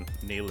off of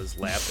Nayla's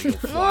lap. They go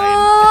flying.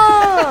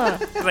 I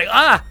was like,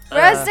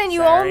 Preston,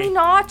 you owe me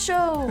sorry.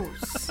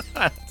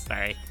 nachos.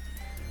 Sorry.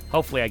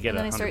 Hopefully I get And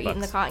then I $100. start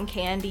eating the cotton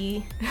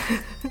candy.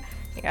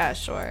 Yeah,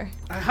 sure.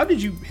 How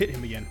did you hit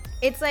him again?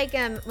 It's like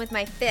with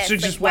my fist. So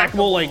like just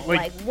whack-a-mole,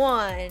 like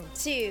 1,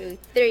 2,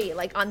 3,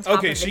 like on top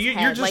of his you're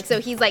head. just like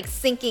so he's like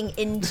sinking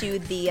into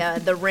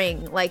the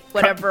ring, like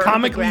whatever.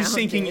 Comically the ground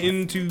sinking is.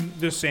 into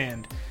the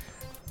sand.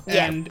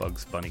 Yeah. And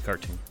Bugs Bunny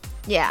cartoon.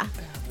 Yeah.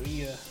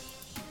 we,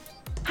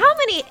 How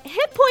many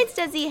hit points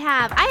does he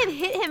have? I have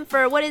hit him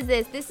for, what is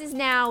this? This is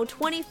now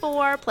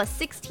 24 plus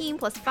 16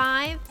 plus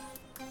 5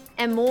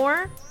 and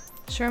more.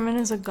 Sherman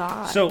is a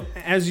god. So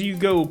as you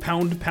go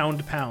pound,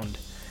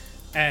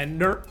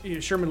 and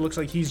Sherman looks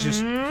like he's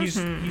just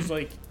he's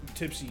like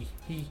tipsy.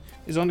 He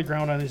is on the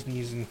ground on his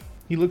knees and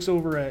he looks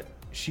over at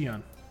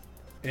Shion,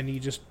 and he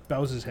just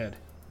bows his head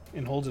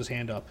and holds his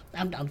hand up.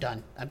 I'm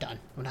done. I'm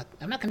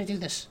not gonna do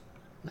this.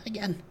 Not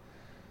again.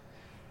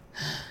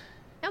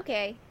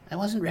 Okay. I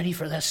wasn't ready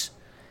for this.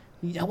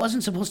 I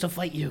wasn't supposed to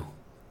fight you.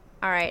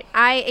 All right.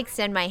 I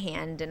extend my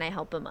hand and I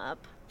help him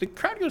up. The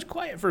crowd goes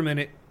quiet for a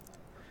minute.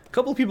 A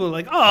couple of people are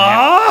like,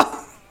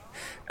 "Aww,"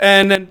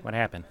 and then What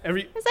happened?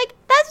 It's like,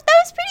 that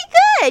was pretty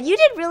good. You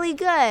did really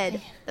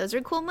good. Those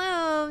are cool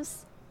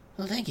moves.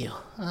 Well, thank you.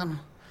 I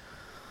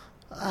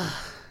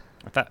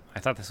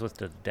thought this was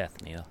to the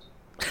death, Neil.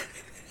 To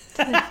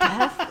the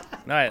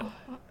death? No,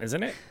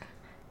 isn't it?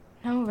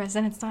 No,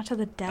 Resin, it's not to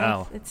the death.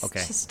 Oh, it's okay.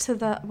 just to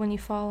the when you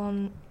fall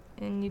on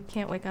and you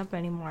can't wake up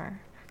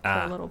anymore for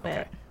a little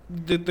bit. Okay.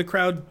 the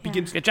crowd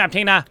begins. Good job,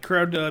 Tina.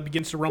 Crowd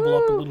begins to rumble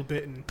up a little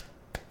bit, and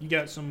you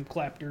got some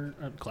clapter.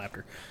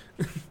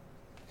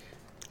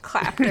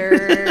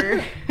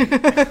 Clapter.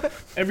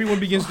 Everyone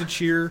begins to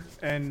cheer,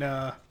 and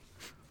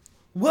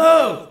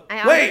whoa!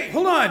 Wait,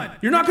 hold on!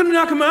 You're not gonna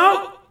knock him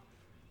out?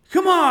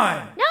 Come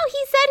on! No,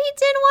 he said he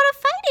didn't want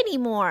to fight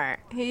anymore.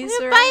 He I'm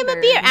gonna buy him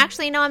a beer. surrendered.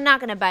 Actually, no, I'm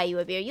not gonna buy you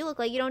a beer. You look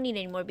like you don't need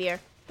any more beer.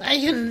 I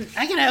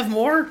can have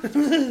more.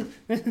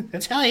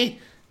 That's how he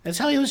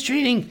was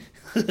treating.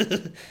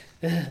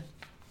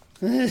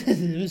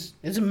 It's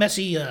a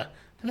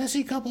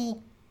messy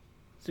couple.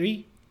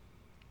 3,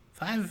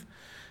 5.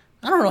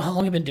 I don't know how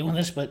long I've been doing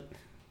this, but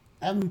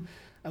I'm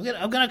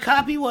gonna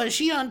copy what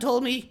Shion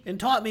told me and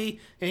taught me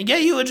and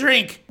get you a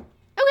drink.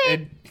 Okay.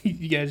 And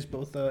you guys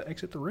both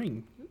exit the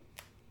ring.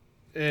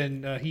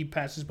 And he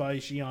passes by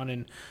Shion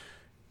and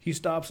he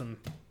stops him,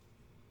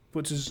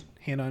 puts his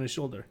hand on his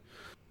shoulder.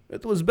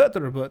 It was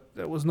better, but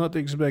I was not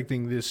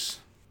expecting this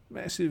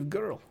massive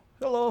girl.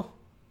 Hello,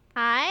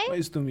 Hi.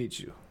 nice to meet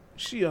you.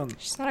 Shion.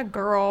 She's not a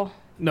girl.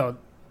 No,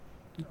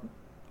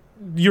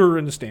 you're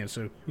in the stand,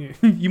 so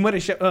you might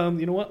have.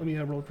 You know what? Let me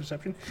roll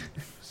perception.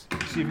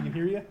 See if he can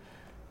hear you.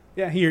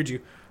 Yeah, he heard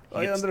you.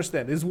 I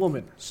understand. It's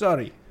woman.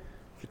 Sorry.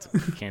 It's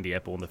a candy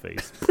apple in the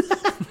face.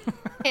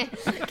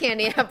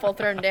 Candy apple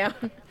thrown down.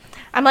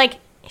 I'm like,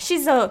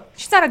 she's not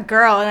a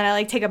girl, and then I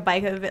like take a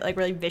bite of it like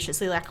really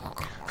viciously, like,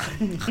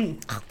 and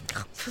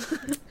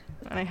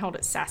I held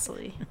it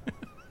sassily.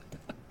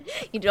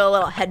 You do a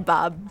little head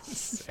bob.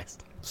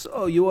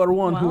 So you are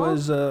one who Well?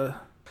 has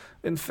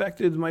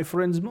infected my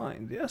friend's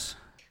mind, yes?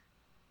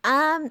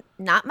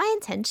 Not my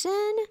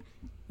intention.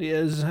 He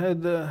has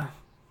had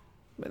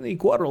many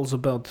quarrels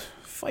about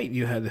fight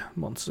you had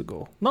months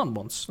ago. Not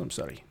months, I'm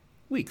sorry.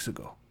 Weeks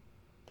ago.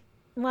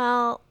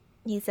 Well,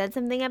 he said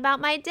something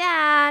about my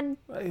dad.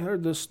 I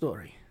heard the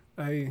story.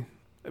 I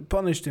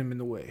punished him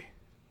in a way.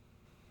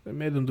 I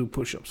made him do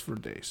push-ups for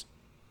days.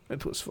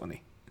 It was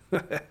funny.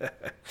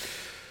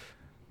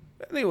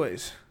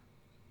 Anyways,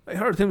 I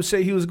heard him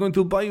say he was going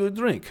to buy you a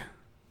drink.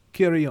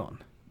 Carry on.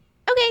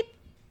 Okay.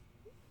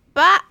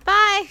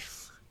 Bye.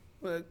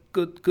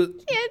 Good.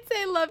 Can't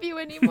say love you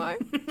anymore.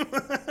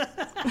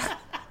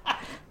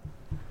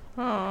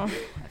 Oh,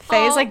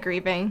 Faye's like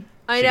grieving.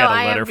 I She know. got a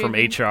I letter am from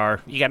grieving.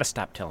 HR. You got to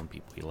stop telling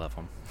people you love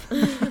them.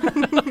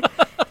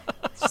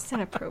 It's just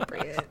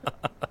inappropriate.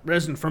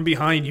 Resin, from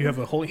behind, you have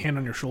a holy hand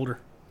on your shoulder.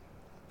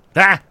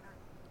 Ah!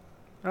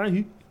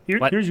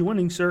 What? Here's your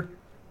winnings, sir.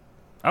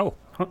 Oh,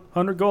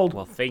 100 gold.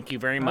 well, thank you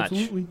very much.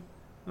 Absolutely.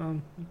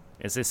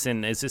 Is this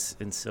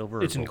in silver?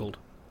 Or It's in gold? gold.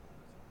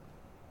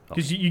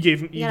 Because you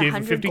gave him You got 100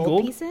 him 50 gold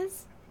gold.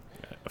 pieces?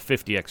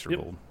 50 extra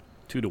Yep. gold.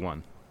 2 to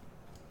 1.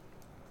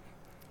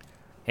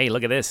 Hey,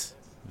 look at this.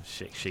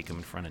 Shake him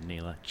in front of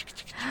Neela.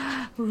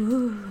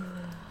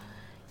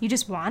 You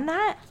just won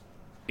that?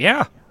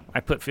 Yeah, I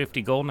put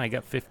 50 gold and I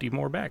got 50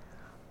 more back.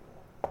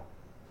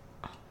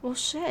 Well,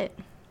 shit.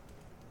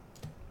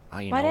 Oh,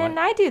 you Why know didn't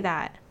what? I do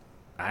that?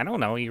 I don't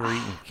know. You were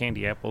eating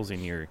candy apples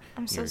and your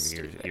I'm so your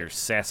stupid.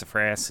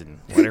 sassafras and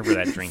whatever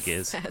that drink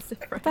is.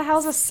 What the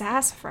hell's a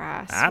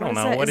sassafras? I don't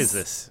know. What is that?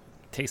 this?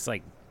 Tastes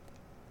like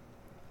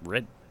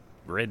red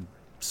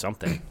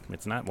something.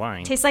 It's not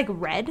wine. Tastes like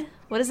red?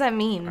 What does that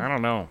mean? I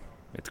don't know.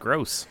 It's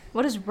gross.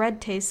 What does red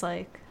taste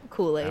like? I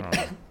Kool-Aid. don't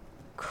know.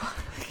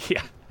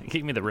 Yeah,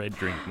 give me the red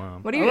drink,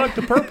 Mom. What do I you? like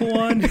the purple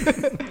one.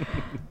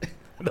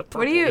 The purple,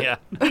 What do you- Yeah.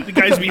 The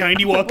guy's behind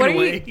you walking What are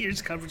away. you-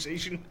 Here's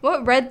conversation.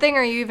 What red thing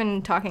are you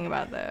even talking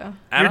about, though?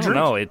 I Your don't drink?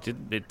 know.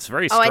 It's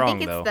very Oh, I strong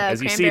think it's though. the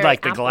As you see, cranberry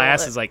like the apple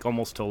glass that- is like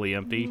almost totally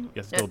empty. You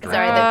No, still drink.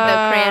 sorry, it.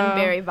 the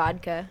cranberry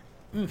vodka.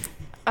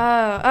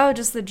 Oh,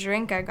 just the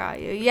drink I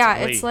got you.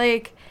 Yeah,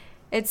 Wait.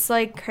 it's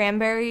like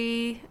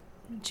cranberry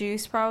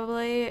juice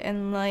probably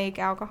and like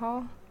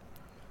alcohol.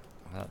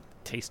 Well, it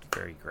tastes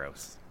very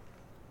gross.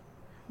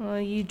 Well,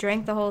 you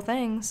drank the whole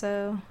thing,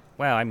 so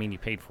Well, I mean, you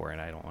paid for it.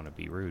 I don't want to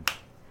be rude.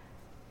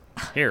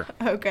 Here,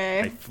 I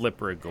okay. flip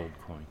her a gold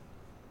coin.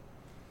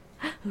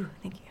 Ooh,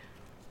 thank you.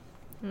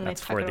 And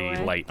That's I for tuck it the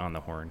away. light on the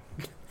horn.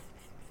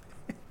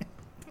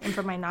 And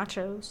for my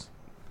nachos.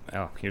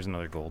 Oh, here's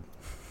another gold.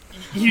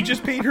 You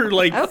just paid her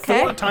like Okay.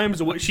 4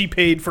 times what she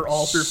paid for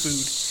all her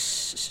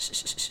food.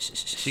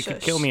 She could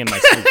kill me in my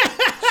sleep.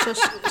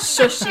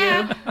 Shush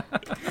you.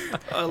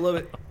 I love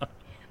it.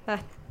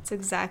 That's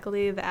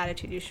exactly the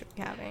attitude you should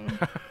be having.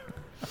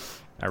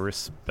 I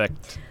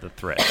respect the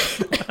threat.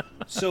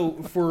 So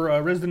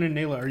for Resident and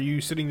Nayla, are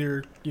you sitting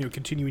there,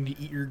 continuing to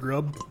eat your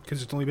grub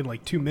because it's only been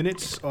like 2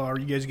 minutes? Or are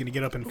you guys gonna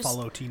get up and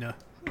follow Tina?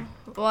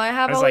 Well, I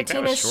have I was all like, of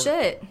that was Tina's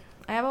short. shit.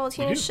 I have all of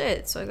Tina's do?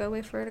 shit, so I gotta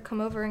wait for her to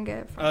come over and get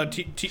it from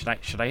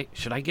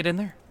Should I get in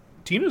there?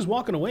 Tina's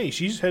walking away.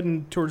 She's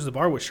heading towards the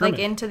bar with Sherman.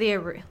 into the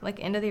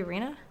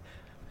arena.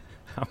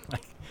 I'm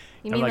like,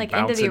 You I'm mean like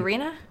into the bouncing.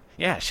 arena?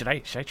 Yeah, should I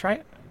try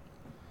it?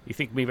 You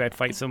think maybe I'd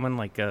fight someone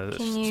like Can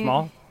you-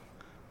 small?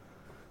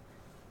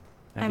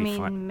 I That'd be mean,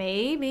 fun.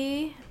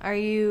 maybe.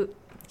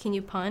 Can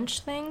you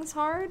punch things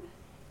hard?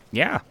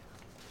 Yeah.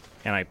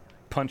 And I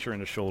punch her in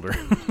the shoulder.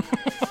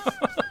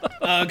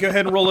 Go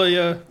ahead and roll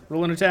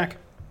an attack.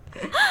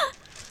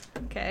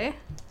 Okay.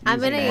 I'm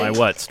gonna. My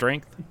what?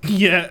 Strength?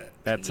 Yeah,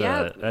 That's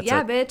Yeah, that's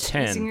yeah, a bitch.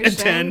 10. Using your a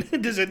strength.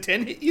 10. Does a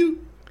 10 hit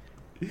you?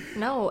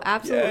 No, Yeah,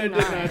 absolutely I did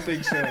not. not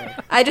think so.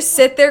 I just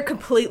sit there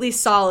completely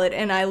solid,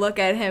 and I look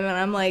at him, and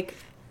I'm like,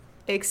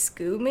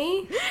 "Excuse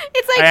me."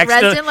 It's I like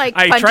accident- Resden like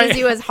I punches try-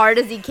 you as hard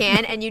as he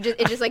can, and it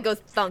just like goes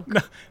thunk.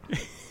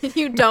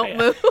 You don't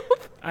move.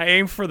 I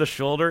aim for the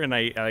shoulder and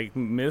I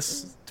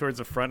miss towards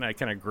the front and I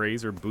kind of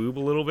graze her boob a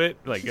little bit.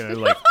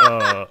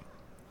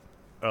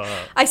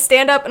 I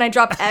stand up and I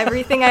drop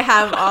everything I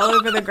have all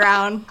over the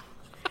ground,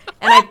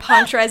 and I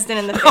punch Resden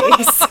in the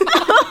face.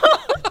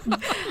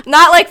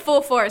 Not like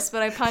full force,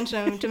 but I punch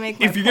him to make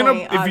my If you're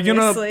point. gonna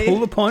obviously. pull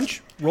the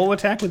punch, roll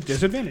attack with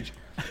disadvantage.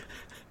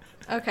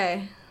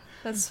 Okay,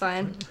 that's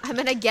fine. I'm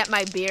gonna get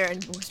my beer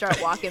and start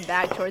walking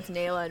back towards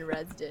Nayla and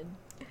Resden.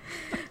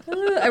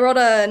 I rolled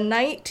a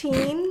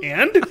 19,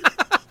 And?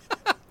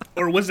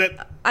 Or was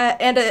that I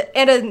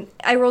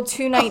rolled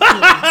 2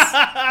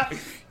 19s.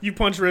 you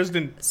punch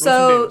Resident? Roll some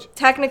So damage.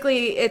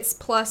 technically, it's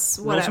plus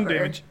Roll whatever. some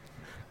damage.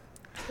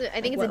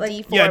 I think it's What, a like-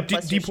 D4 Yeah,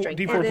 plus your D4 strength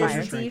D4 It plus modifier.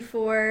 your is strength.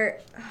 D4.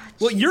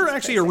 Well, you're Jesus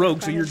actually a Christ, I rogue,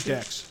 can so you're find it.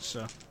 Dex.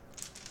 So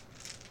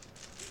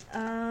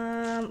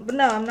But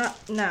no, I'm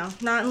not. No,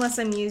 not unless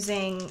I'm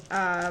using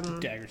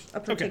daggers. a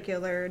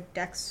particular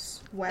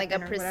Dex weapon, Like a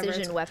or whatever it's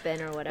precision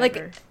weapon or whatever.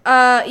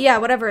 Like, yeah,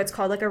 whatever it's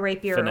called, like a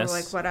rapier Finesse. or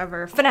like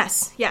whatever.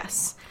 Finesse,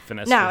 yes.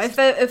 Finesse No, fist.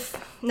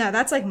 if no,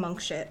 that's like monk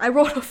shit. I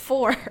rolled a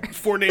 4.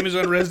 4 name is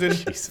on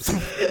Resident.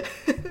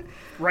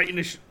 Right in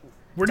the.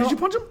 Where did you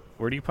punch him?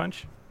 Where do you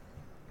punch?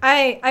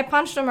 I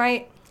punched him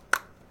right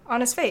on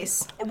his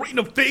face. Oh, right in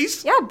the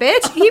face. Yeah,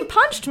 bitch, he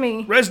punched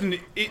me.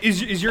 Resident,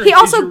 is your. He is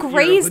also your hood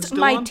grazed still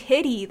my on?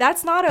 titty.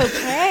 That's not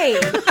okay.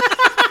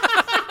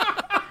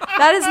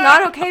 That is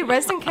not okay.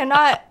 Resden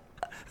cannot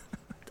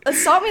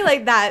assault me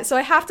like that. So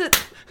I have to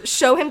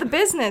show him the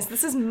business.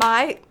 This is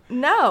my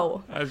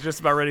no. I was just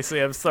about ready to say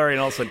I'm sorry,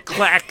 and all of a sudden,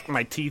 clack!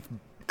 My teeth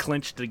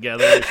clenched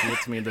together. And she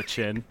hits me in the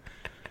chin.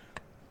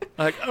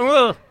 Like,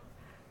 oh,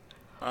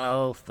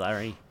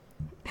 sorry.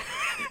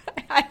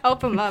 I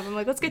help him up. I'm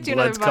like, let's get you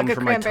another Blood's coming vodka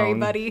from my cranberry, tongue.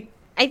 buddy.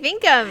 I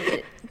think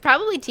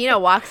probably Tina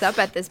walks up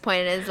at this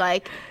point and is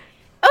like,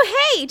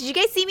 "Oh hey, did you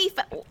guys see me?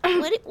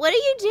 What are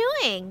you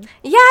doing?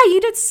 Yeah, you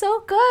did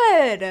so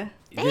good.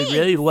 You did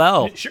really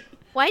well.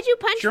 Why'd you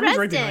punch Sherman's Resden?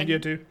 right behind you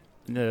too.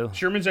 No.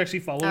 Sherman's actually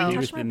following He you.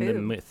 was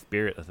in the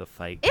spirit of the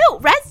fight. Ew,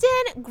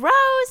 Resden,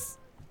 gross.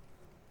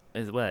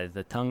 Is what?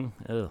 The tongue?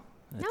 Oh.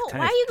 No, why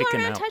are you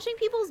going around touching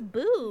people's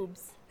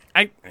boobs?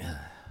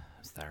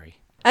 Sorry.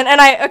 And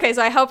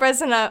so I help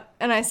Resden up,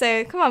 and I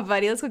say, "Come on,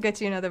 buddy, let's go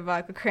get you another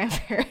vodka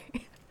cranberry."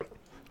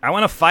 I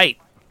want to fight.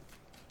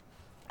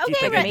 Okay, Do you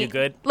think I do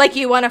good? Like,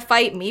 you want to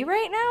fight me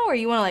right now, or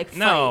you want to like fight?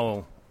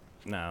 No.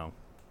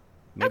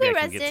 Maybe Okay, I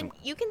can get some... Resden,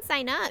 you can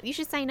sign up. You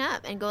should sign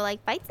up and go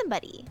like fight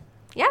somebody.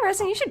 Yeah,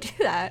 Resden, you should do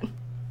that.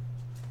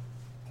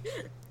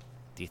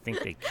 Do you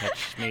think they'd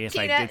catch me if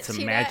I did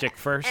some magic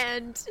first?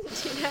 And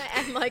Tina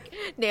and like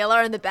Nail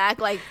are in the back,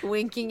 like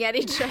winking at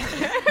each other.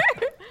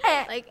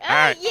 Like,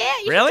 yeah,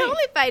 you should totally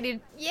fight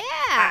it. Yeah.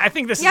 I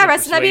think this is Yeah, a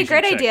Resden, that'd be a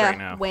great persuasion check idea. right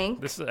now. Wink.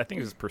 I think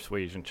this is a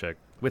persuasion check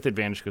with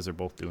advantage because they're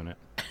both doing it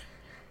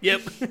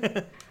Yep.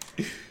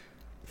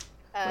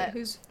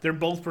 Who's They're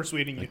both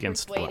persuading you.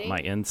 against Persuading? my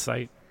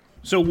insight.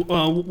 So,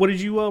 what did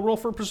you roll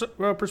for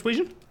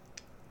persuasion?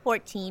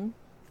 14.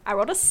 I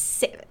rolled a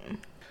 7.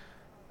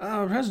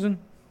 Resden,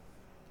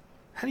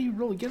 how do you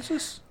roll against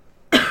us?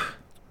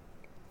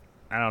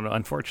 I don't know.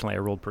 Unfortunately, I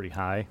rolled pretty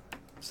high.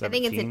 17. I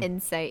think it's an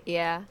insight,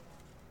 yeah.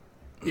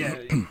 Yeah.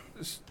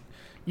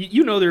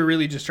 you know they're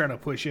really just trying to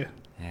push you.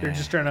 They're Yeah.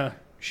 just trying to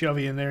shove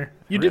you in there.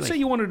 You Really- did say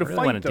you wanted to really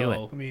fight, wanna do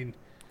though. it. I mean,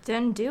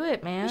 Then do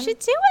it, man. You should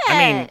do it.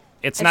 I mean,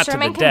 it's If not to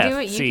Sherman the can death. do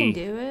it, you See, can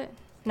do it.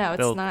 No, it's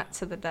they'll- not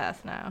to the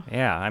death, no.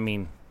 Yeah, I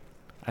mean,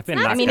 I've been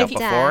not knocked to out the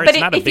before. death. It's But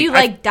not a if big, you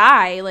like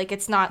die, like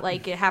it's not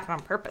like it happened on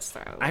purpose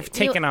though. I've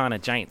taken on a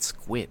giant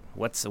squid.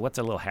 What's a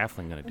little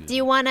halfling gonna do? Do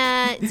you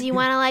wanna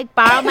like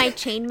borrow my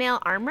chainmail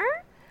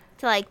armor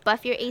to like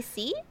buff your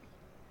AC?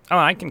 Oh,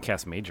 I can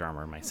cast mage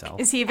armor myself.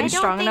 Is he I even don't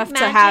strong think enough to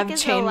magic have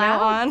is chainmail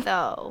allowed, on?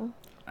 though.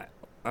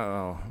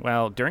 Oh,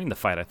 well, during the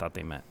fight, I thought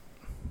they met.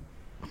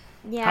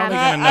 Yeah, How are they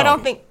but- gonna I know?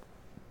 don't think.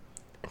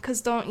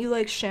 Cause don't you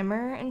like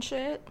shimmer and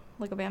shit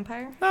like a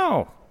vampire?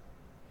 No.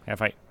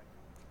 Have I?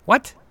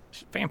 What?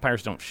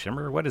 Vampires don't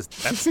shimmer. What is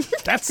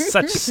that's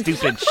such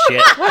stupid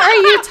shit. What are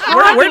you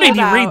talking Where did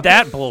you about? read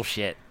that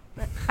bullshit?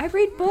 I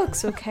read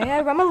books, okay?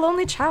 I'm a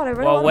lonely child. I read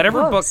a lot Well, of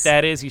whatever book books.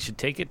 that is, you should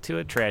take it to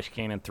a trash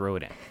can and throw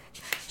it in.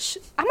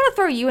 I'm gonna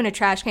throw you in a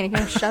trash can if you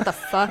don't shut the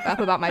fuck up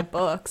about my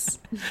books.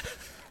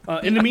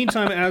 in the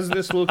meantime, as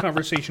this little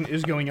conversation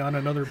is going on,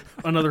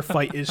 another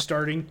fight is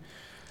starting.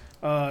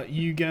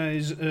 You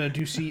guys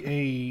do see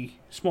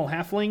a small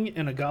halfling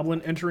and a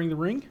goblin entering the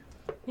ring.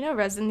 You know,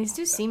 Resden, these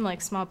do seem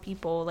like small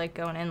people, like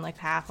going in like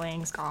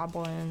halflings,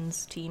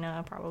 goblins,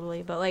 Tina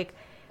probably, but like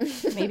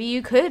maybe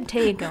you could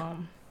take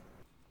them.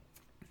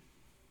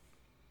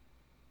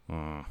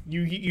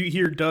 You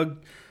hear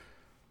Doug.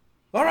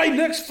 All right,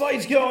 next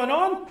fight's going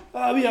on.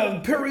 We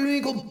have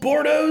Periwinkle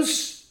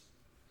Bordeaux's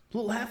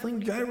little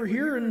halfling guy over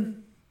here,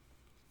 and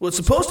well, it's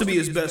supposed to be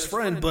his best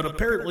friend, but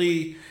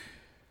apparently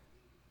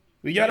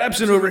we got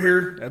Epson over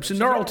here, Epson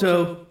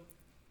Naruto.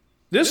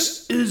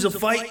 This is a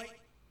fight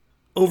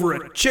over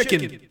a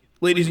chicken,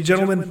 ladies and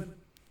gentlemen.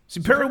 See,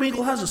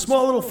 Periwinkle has a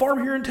small little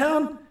farm here in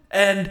town,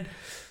 and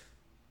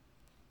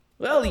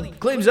well, he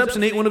claims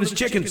Epson ate one of his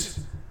chickens.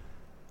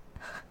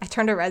 I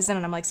turned to Resden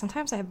and I'm like,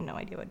 sometimes I have no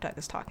idea what Doug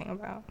is talking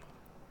about.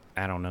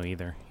 I don't know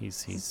either.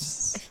 He's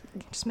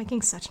Just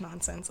making such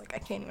nonsense. Like, I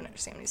can't even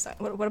understand what he's saying.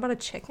 What about a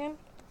chicken?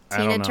 I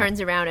don't Tina know. turns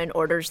around and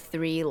orders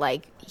 3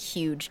 like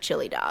huge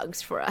chili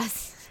dogs for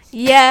us.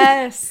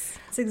 Yes!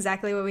 That's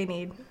exactly what we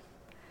need.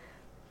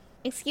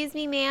 Excuse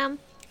me, ma'am.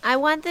 I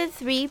want the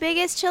 3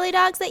 biggest chili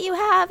dogs that you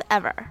have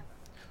ever.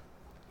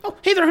 Oh,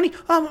 hey there, honey.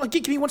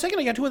 Give me 1 second.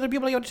 I got 2 other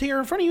people I got to take here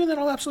in front of you, and then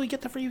I'll absolutely get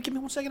that for you. Give me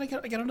 1 second. I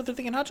got another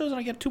thing in nachos, and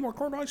I got 2 more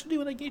corn dogs to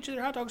do, and I can get you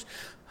their hot dogs.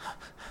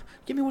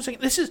 Give me 1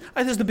 second. This is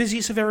the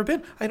busiest I've ever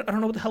been. I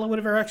don't know what the hell I would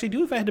ever actually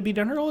do if I had to be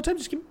down here all the time.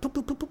 Just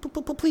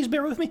please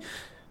bear with me.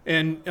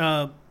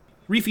 And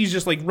Reefy's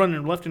just like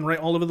running left and right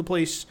all over the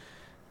place.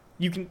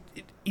 You've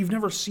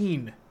never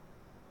seen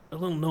a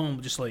little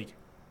gnome just like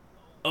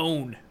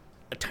own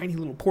a tiny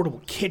little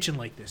portable kitchen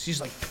like this.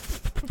 He's like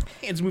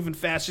hands moving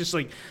fast, just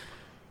like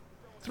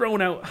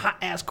throwing out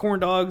hot-ass corn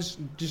dogs,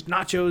 just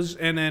nachos,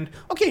 and then,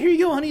 okay, here you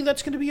go, honey.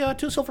 That's going to be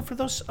 2 silver for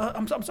those.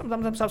 I'm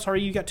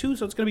sorry, you got 2,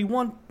 so it's going to be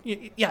 1.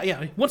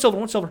 Yeah, 1 silver,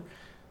 1 silver.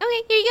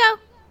 Okay, here you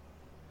go.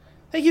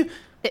 Thank you.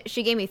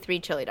 She gave me 3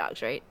 chili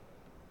dogs, right?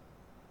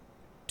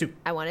 2.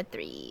 I wanted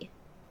 3.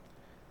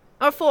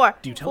 Or 4.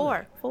 Do you tell 4.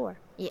 me? 4.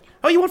 Yeah.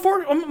 Oh, you want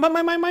 4? Oh,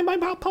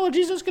 my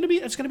apologies. It's going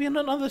to be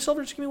another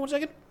silver. Just give me 1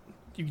 second.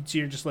 You can see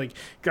her just like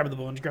grabbing the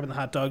buns, grabbing the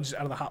hot dogs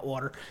out of the hot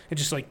water, and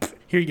just like,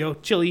 here you go,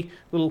 chili,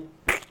 little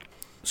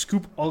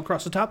scoop all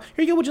across the top.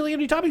 Here you go, would you like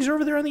any toppings are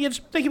over there on the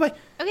edge? Thank you, bye.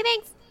 Okay,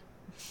 thanks.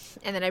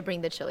 And then I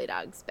bring the chili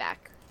dogs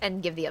back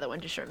and give the other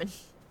one to Sherman.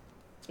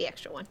 The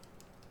extra one.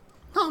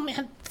 Oh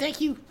man, thank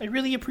you. I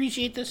really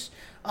appreciate this.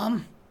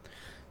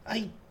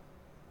 I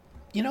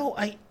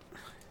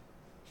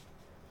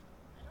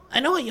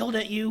know I yelled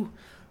at you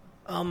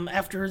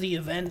after the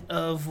event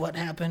of what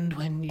happened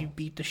when you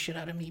beat the shit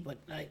out of me, but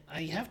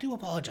I have to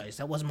apologize.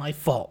 That wasn't my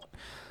fault.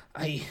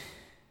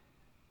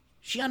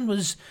 Xian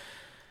was...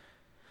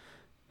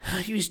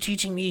 He was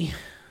teaching me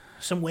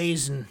some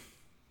ways, and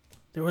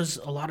there was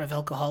a lot of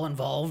alcohol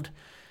involved,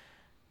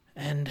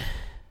 and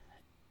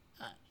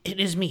it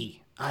is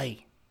me.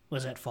 I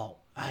was at fault.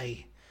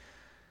 I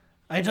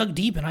dug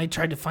deep, and I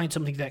tried to find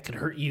something that could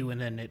hurt you, and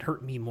then it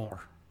hurt me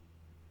more.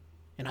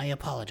 And I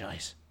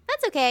apologize.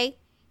 That's okay.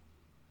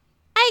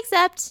 I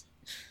accept.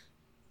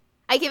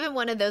 I give him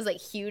one of those, like,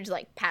 huge,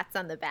 like, pats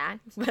on the back,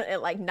 but it,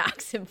 like,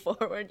 knocks him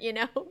forward, you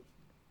know?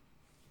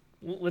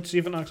 Well, let's see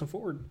if it knocks him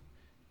forward.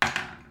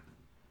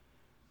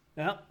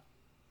 Yeah.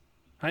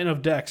 High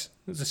enough dex.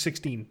 It's a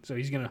 16, so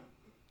he's going to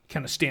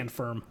kind of stand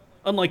firm.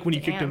 Unlike when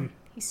you kicked him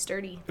he's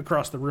sturdy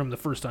across the room the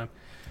first time.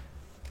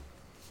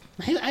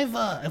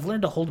 I've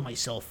learned to hold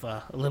myself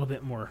a little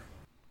bit more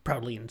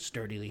proudly and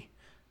sturdily.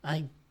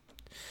 I'm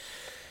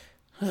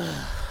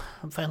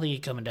finally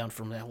coming down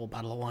from that whole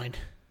bottle of wine.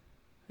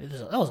 That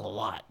was a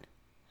lot.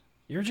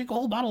 You ever drink a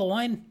whole bottle of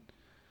wine?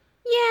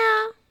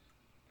 Yeah.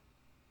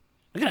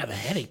 I'm gonna have a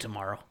headache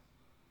tomorrow.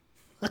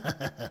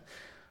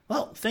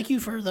 Well, thank you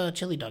for the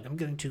chili dog. I'm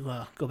going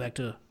to go back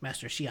to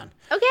Master Xian.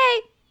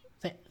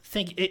 Okay.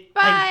 Thank you.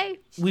 Bye.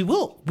 We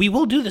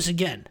will do this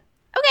again.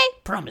 Okay.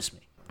 Promise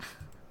me.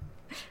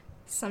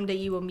 Someday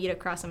you will meet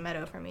across a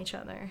meadow from each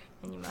other,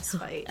 and you must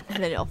fight.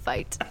 And then you'll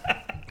fight.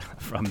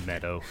 From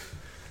meadow.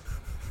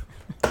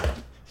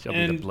 She'll be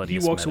And the he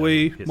bloodiest walks meadow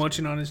away in history.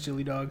 munching on his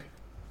chili dog.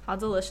 How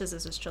delicious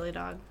is this chili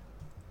dog?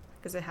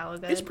 Is it hella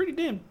good? It's pretty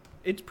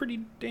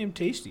damn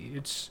tasty.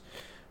 It's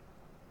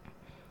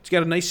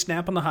got a nice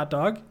snap on the hot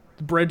dog.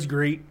 The bread's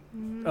great.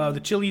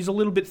 The chili's a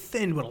little bit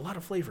thin, but a lot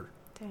of flavor.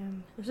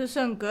 Damn, this is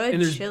some good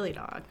And chili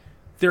dog.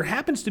 There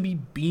happens to be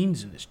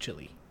beans in this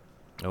chili.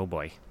 Oh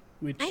boy.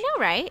 Which I know,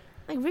 right?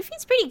 Like,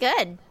 roofies pretty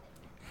good.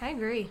 I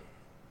agree.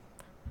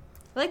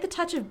 I like the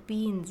touch of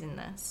beans in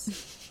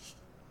this.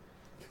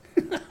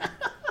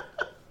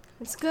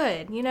 It's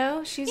good, you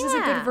know? She uses a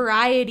Yeah. good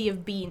variety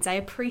of beans. I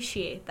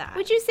appreciate that.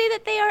 Would you say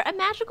that they are a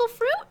magical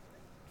fruit?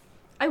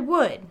 I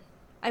would.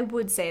 I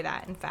would say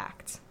that, in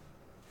fact.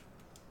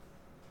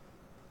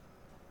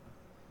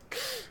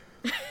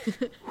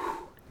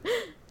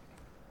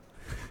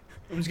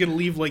 I'm just gonna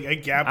leave like a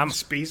gap of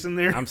space in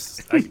there.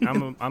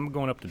 I'm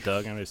going up to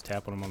Doug. I'm just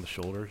tapping him on the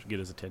shoulder to get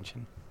his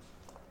attention.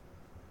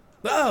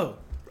 Oh,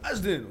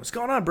 President, what's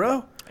going on,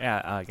 bro?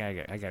 Yeah, I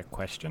got a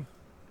question.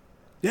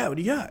 Yeah, what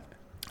do you got?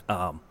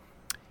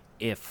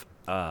 If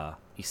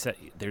you said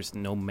there's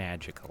no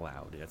magic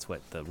allowed, that's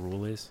what the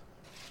rule is.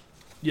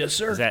 Yes,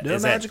 sir. Is that no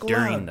magic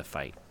during allowed. the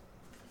fight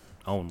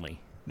only?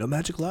 No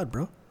magic allowed,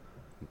 bro.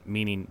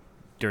 Meaning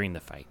during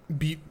the fight.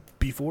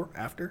 Before,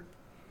 after?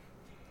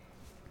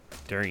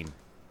 During.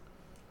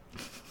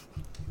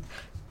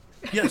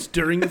 Yes,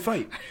 during the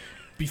fight.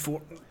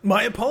 Before.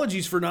 My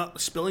apologies for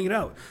not spelling it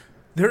out.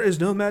 There is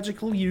no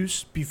magical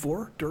use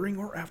before, during,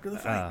 or after the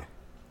fight.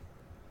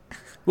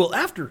 Well,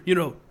 after,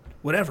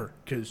 whatever,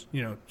 because,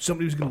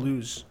 somebody was going to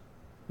lose.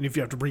 And if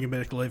you have to bring him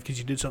back to life because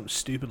you did something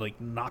stupid, like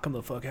knock him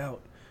the fuck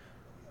out.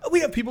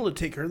 We have people to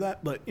take care of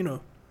that, but,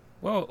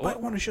 Well,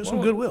 might want to show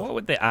some goodwill. What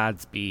would the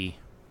odds be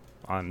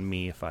on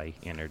me if I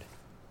entered?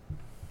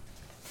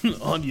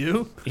 On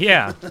you?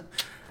 Yeah.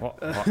 well,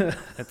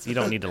 you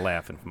don't need to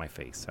laugh in my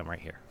face. I'm right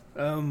here.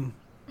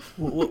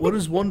 What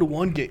does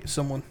 1-to-1 get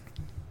someone?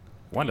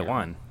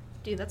 1-to-1.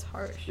 Dude, that's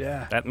harsh.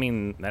 Yeah. That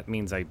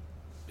means I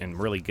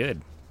am really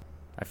good.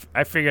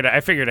 I figured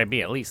I'd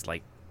be at least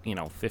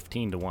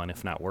 15-to-1,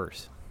 if not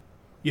worse.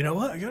 You know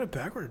what? I got it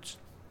backwards.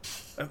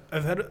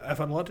 I've had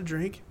a lot to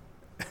drink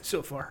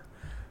so far,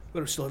 but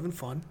I'm still having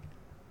fun.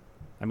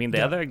 I mean, the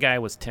other guy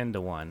was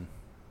 10-to-1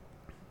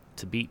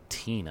 to beat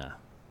Tina.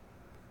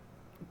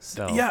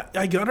 So Yeah,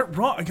 I got it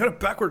wrong. I got it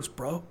backwards,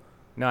 bro.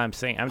 no, I'm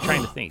trying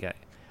to think.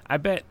 I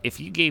bet if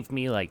you gave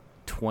me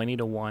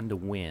 20-to-1 to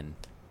win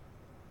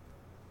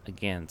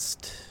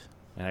against,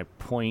 and I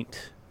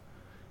point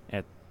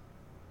at,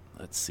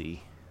 let's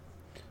see.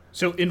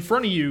 So in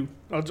front of you,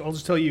 I'll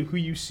just tell you who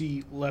you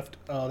see left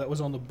that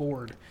was on the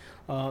board.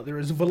 There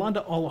is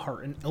Valanda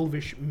Allahart, an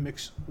elvish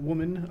mixed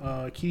woman.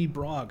 Kitty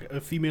Brog,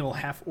 a female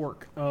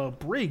half-orc.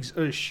 Briggs,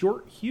 a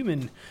short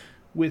human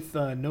with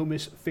no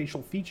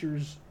facial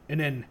features. And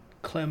then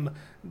Clem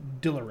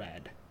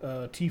Dillarad,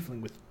 a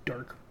tiefling with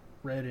dark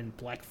red and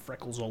black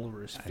freckles all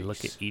over his face. I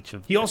look at each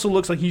of He also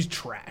looks like he's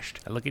trashed.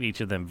 I look at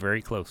each of them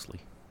very closely,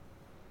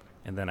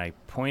 and then I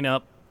point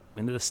up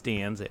into the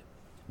stands at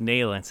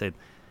Nayla and said,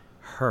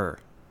 "Her."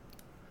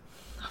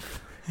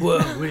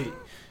 Whoa, wait.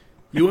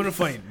 You want to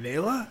fight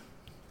Nayla?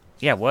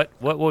 Yeah. What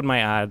would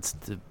my odds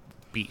to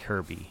beat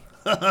her be?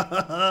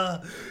 Oh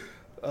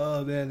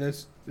man,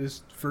 this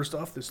first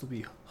off, this will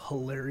be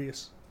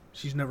hilarious.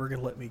 She's never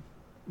gonna let me,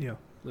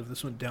 live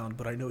this one down.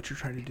 But I know what you're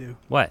trying to do.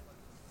 What?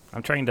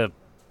 I'm trying to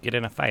get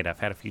in a fight. I've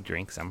had a few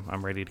drinks.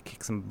 I'm ready to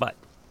kick some butt,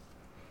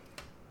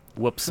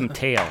 whoop some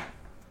tail,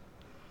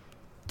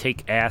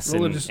 take ass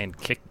and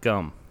kick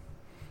gum.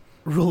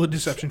 Roll a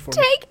deception for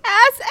me. Take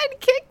ass and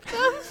kick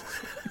them.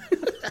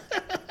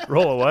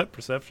 Roll a what?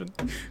 Perception?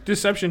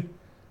 Deception.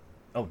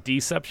 Oh,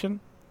 deception?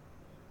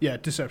 Yeah,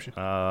 deception.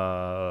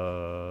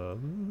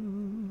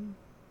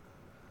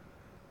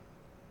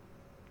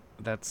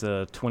 That's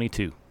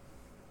 22.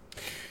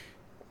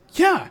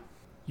 Yeah.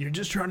 You're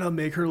just trying to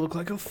make her look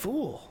like a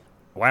fool.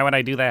 Why would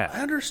I do that?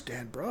 I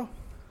understand, bro.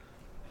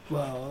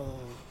 Well,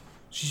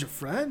 she's your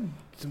friend.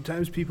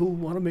 Sometimes people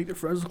want to make their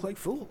friends look like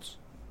fools.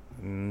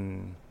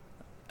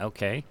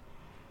 Okay.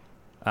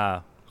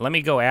 Let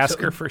me go ask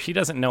her first. She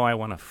doesn't know I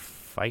want to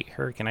fight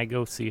her. Can I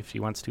go see if she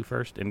wants to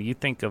first? And you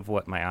think of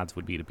what my odds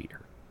would be to beat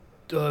her.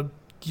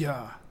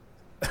 Yeah.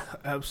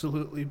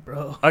 Absolutely,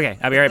 bro. Okay,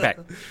 I'll be right back.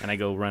 And I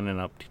go running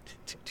up.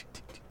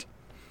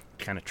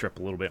 Kind of trip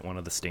a little bit one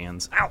of the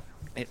stands. Ow!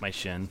 Hit my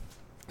shin.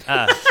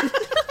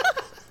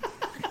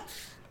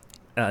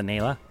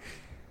 Nayla?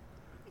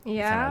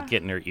 Yeah? Kind of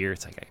get in her ear.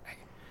 It's like,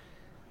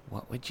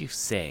 what would you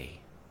say?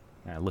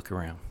 And I look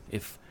around.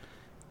 If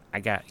I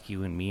got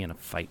you and me in a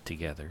fight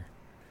together,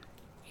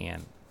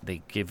 and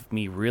they give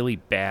me really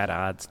bad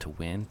odds to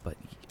win, but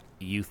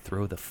you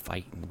throw the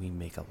fight and we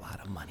make a lot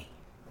of money.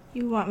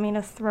 You want me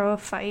to throw a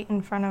fight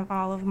in front of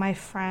all of my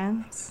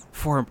friends?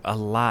 For a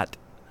lot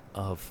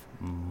of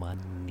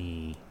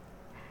money.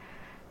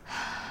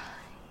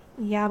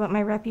 Yeah, but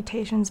my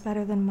reputation's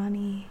better than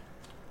money.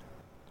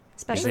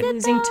 Especially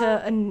losing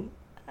to an...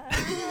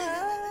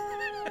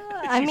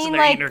 I mean,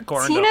 like,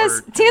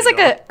 Tina's like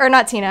a... Or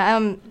not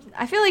Tina.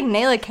 I feel like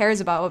Nayla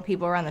cares about what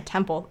people around the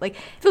temple. Like,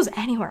 if it was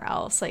anywhere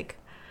else, like...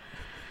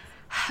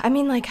 I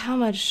mean, like, how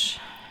much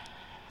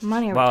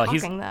money are we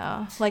talking,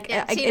 though? Like,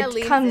 yeah, Tina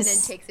leans in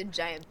and takes a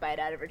giant bite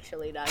out of her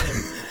chili dog.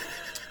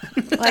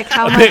 Like,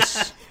 how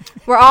much...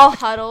 We're all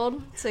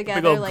huddled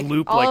together. Like,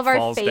 all like of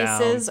our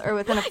faces are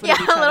within a foot of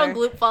each other. other. Yeah, a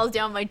little gloop falls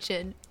down my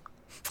chin.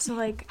 So,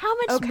 like... How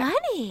much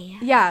money?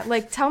 Yeah,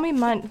 like, tell me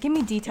give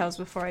me details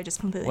before I just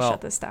completely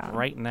shut this down.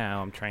 Right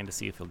now, I'm trying to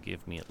see if he'll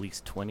give me at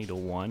least 20 to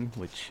 1,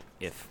 which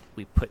if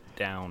we put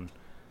down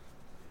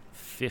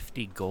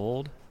 50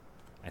 gold,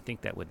 I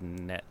think that would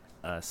net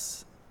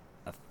us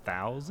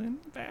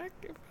 1,000 back,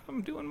 if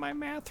I'm doing my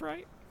math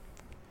right.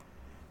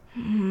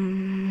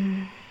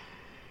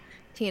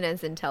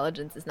 Tina's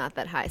intelligence is not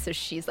that high, so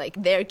she's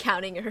like there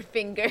counting her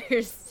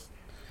fingers.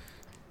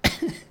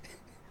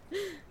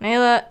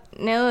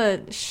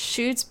 Nayla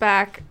shoots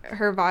back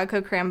her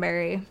vodka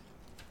cranberry.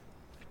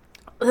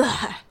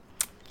 Ugh.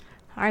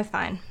 Alright,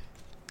 fine.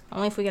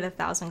 Only if we get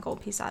 1,000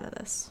 gold piece out of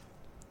this.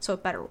 So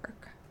it better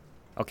work.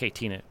 Okay,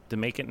 Tina, to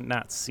make it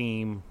not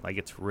seem like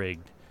it's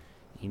rigged,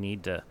 you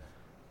need to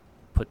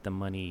put the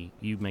money,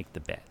 you make the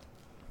bet.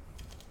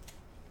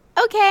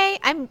 Okay,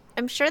 I'm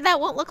sure that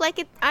won't look like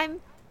it.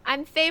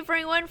 I'm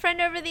favoring one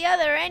friend over the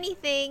other or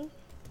anything.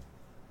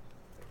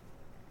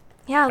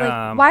 Yeah,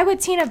 like, why would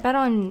Tina bet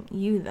on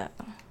you, though?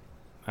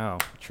 Oh,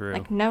 true.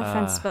 Like, no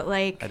offense, but,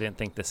 like... I didn't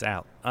think this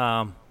out.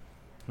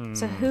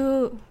 So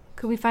who...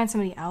 Could we find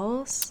somebody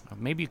else?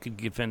 Maybe you could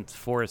give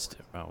Forrest...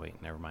 Oh,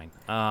 wait, never mind.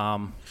 I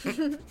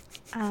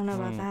don't know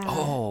about that.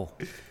 Oh,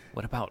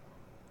 what about...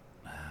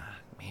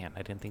 man,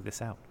 I didn't think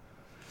this out.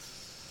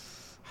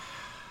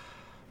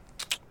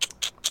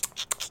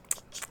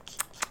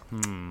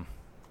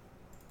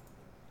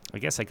 I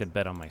guess I could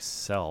bet on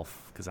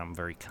myself, because I'm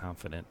very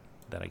confident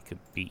that I could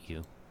beat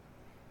you.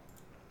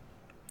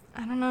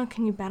 I don't know.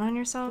 Can you bet on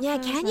yourself? Yeah,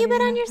 can you bet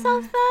on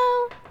yourself,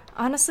 though?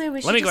 Honestly, we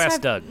should Let me go ask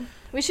Doug.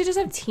 We should just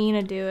have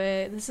Tina do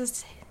it. This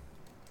is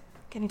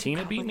getting too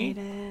Tina complicated.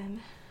 Beat me?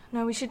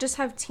 No, we should just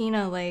have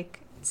Tina, like,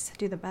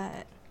 do the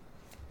bet.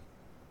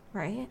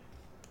 Right?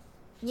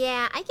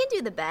 Yeah, I can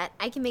do the bet.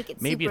 I can make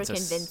it Maybe super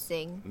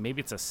convincing.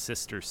 Maybe it's a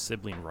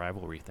sister-sibling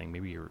rivalry thing.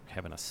 Maybe you're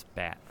having a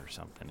spat or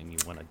something, and you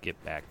want to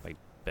get back by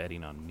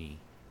betting on me.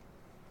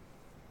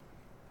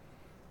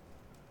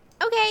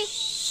 Okay.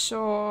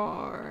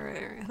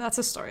 Sure. That's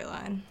a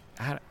storyline.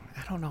 I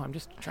don't know. I'm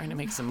just trying to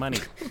make some money.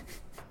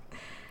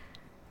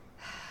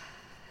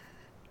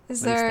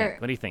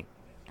 What do you think?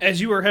 As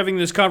you are having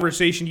this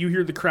conversation, you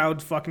hear the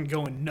crowd fucking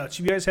going nuts.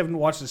 You guys haven't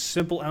watched a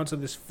simple ounce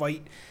of this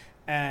fight,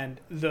 and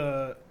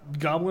the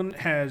goblin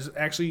has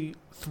actually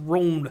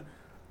thrown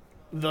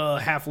the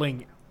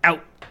halfling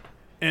out,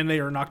 and they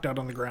are knocked out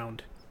on the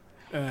ground.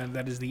 And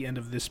that is the end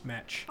of this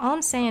match. All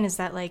I'm saying is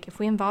that, like, if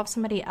we involve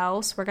somebody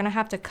else, we're going to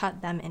have to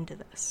cut them into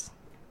this.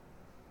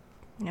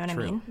 You know what I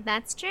mean?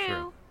 That's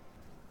true.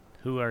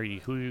 Who are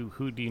you?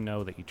 Who do you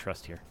know that you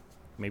trust here?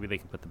 Maybe they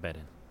can put the bet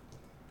in.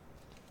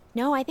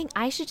 No, I think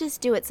I should just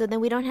do it so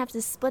then we don't have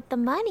to split the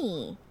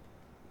money.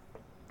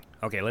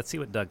 Okay, let's see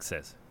what Doug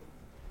says.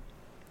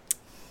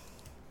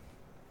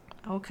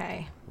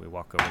 Okay. We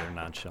walk over there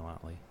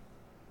nonchalantly.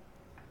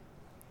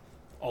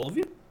 All of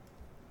you?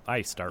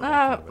 I start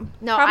walking over.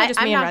 No, I'm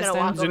not going to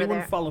walk Is over anyone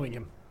there. following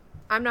him?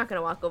 I'm not going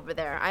to walk over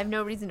there. I have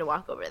no reason to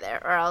walk over there,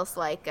 or else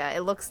like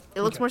it looks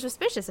more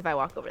suspicious if I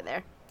walk over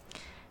there.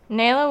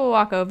 Nayla will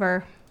walk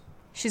over.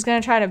 She's going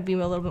to try to be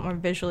a little bit more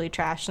visually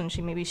trash than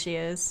she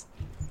is.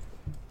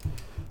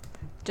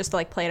 Just to,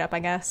 like, play it up, I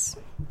guess.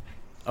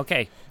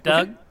 Okay,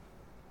 Doug. Okay.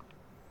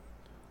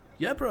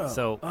 Yeah, bro.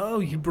 So,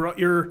 you brought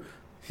your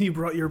You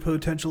brought your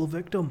potential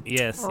victim.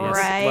 Yes.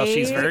 Right. Well,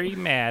 she's very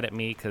mad at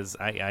me because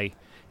I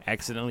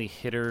accidentally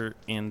hit her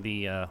in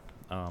the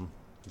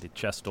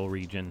chestal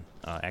region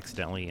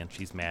accidentally, and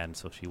she's mad, and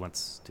so she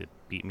wants to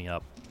beat me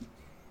up.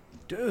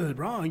 Dude,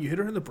 wrong. You hit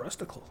her in the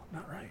breasticle.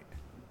 Not right.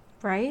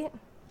 Right?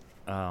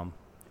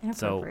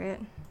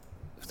 Inappropriate.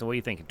 So what are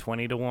you thinking?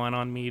 20-1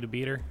 on me to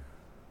beat her?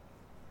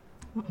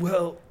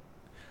 Well,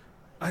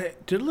 I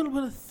did a little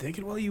bit of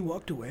thinking while you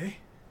walked away.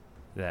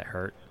 That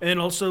hurt. And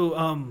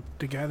also,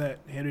 the guy that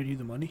handed you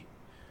the money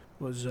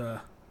was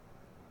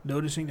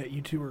noticing that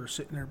you two were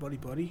sitting there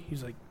buddy-buddy.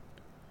 He's like,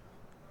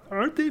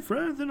 aren't they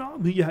friends and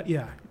all?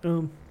 Yeah.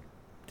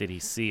 Did he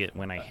see it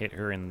when I hit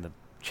her in the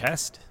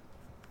chest?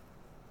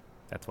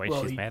 That's why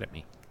she's mad at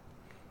me.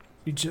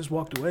 He just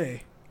walked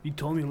away. He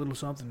told me a little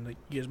something that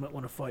you guys might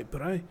want to fight,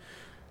 but I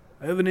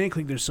have an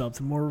inkling there's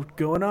something more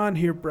going on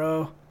here,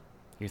 bro.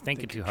 You're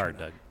thinking too hard,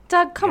 Doug.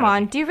 Doug, come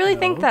on. Do you really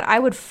think that I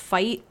would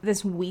fight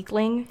this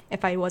weakling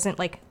if I wasn't,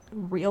 like,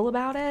 real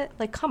about it?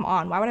 Like, come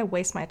on. Why would I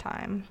waste my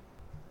time?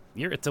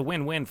 It's a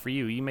win-win for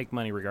you. You make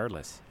money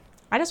regardless.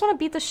 I just want to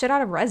beat the shit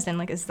out of Resden.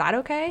 Like, is that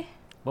okay?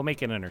 We'll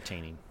make it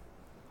entertaining.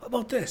 How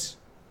about this?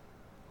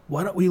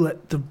 Why don't we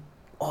let the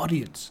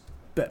audience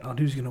bet on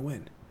who's going to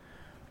win?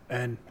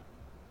 And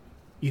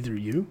either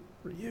you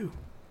or you.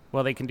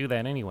 Well, they can do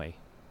that anyway.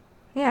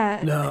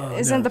 Yeah. No.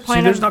 Isn't the See,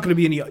 point there's not going to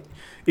be any...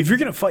 If you're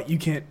going to fight, you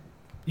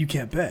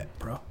can't bet,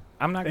 bro.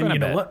 I'm not going to bet.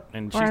 And you know what?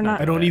 And she's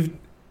not I don't even...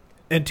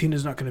 And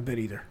Tina's not going to bet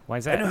either. Why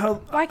is that? I know how...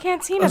 Why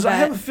can't Tina bet? I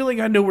have a feeling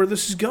I know where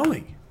this is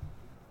going.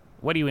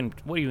 What are you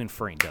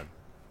inferring, Doug?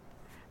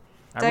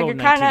 Doug, I rolled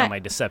 19 on my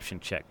deception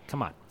check.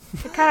 Come on.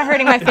 You're kind of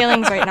hurting my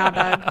feelings right now,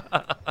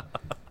 Doug.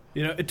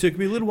 You know, it took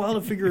me a little while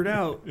to figure it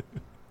out.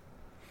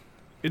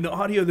 In the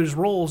audio, there's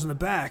rolls in the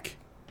back.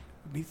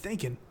 Me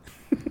thinking.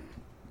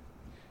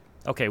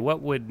 Okay,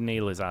 what would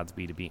Nayla's odds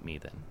be to beat me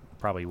then?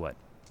 Probably what?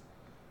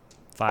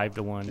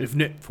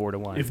 5-1,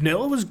 4-1. If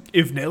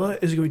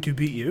Nayla is going to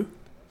beat you,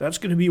 that's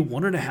going to be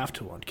 1.5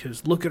 to 1.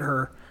 Because look at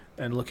her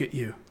and look at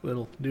you,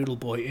 little noodle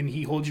boy. And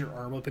he holds your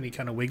arm up and he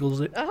kind of wiggles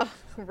it. Oh,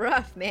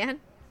 rough, man.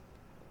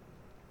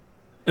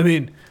 I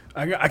mean,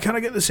 I kind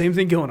of get the same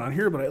thing going on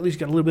here, but I at least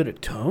got a little bit of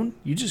tone.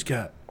 You just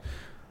got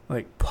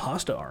like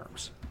pasta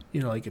arms,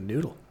 like a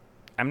noodle.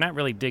 I'm not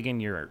really digging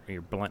your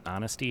blunt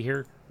honesty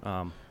here.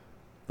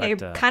 But, you're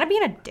kind of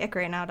being a dick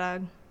right now,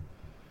 Doug.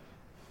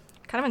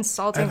 Kind of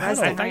insulting Resden right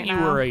now. I thought you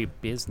were a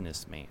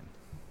businessman.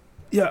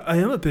 Yeah, I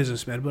am a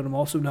businessman, but I'm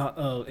also not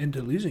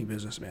into losing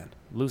businessman.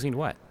 Losing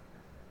what?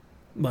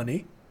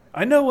 Money.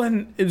 I know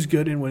when it's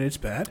good and when it's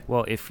bad.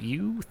 Well, if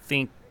you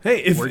think...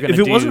 Hey, if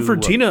it wasn't for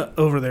Tina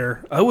over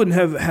there, I wouldn't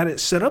have had it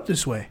set up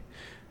this way.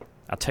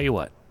 I'll tell you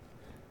what.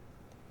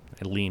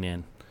 I lean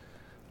in.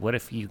 What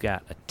if you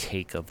got a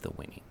take of the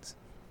winnings?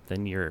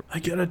 Then I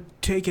got a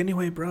take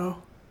anyway,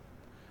 bro.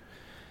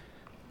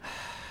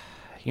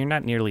 You're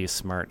not nearly as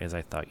smart as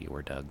I thought you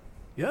were, Doug.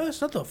 Yeah,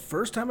 it's not the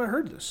first time I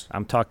heard this.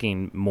 I'm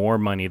talking more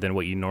money than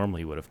what you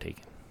normally would have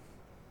taken.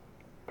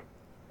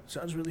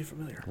 Sounds really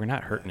familiar. We're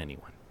not hurting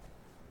anyone.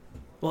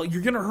 Well,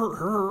 you're going to hurt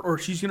her, or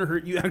she's going to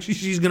hurt you. Actually,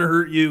 she's going to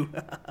hurt you.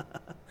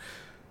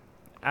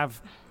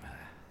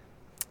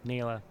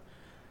 Nayla.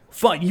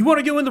 Fine. You want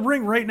to go in the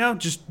ring right now?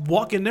 Just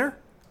walk in there.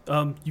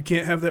 You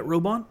can't have that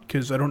robe on,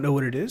 because I don't know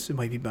what it is. It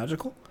might be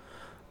magical.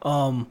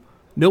 No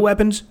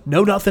weapons,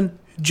 no nothing.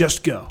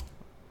 Just go.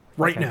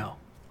 Right now.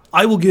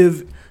 I will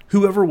give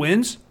whoever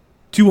wins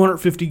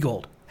 250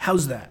 gold.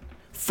 How's that?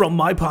 From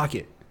my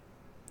pocket.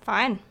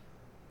 Fine.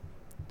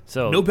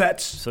 So no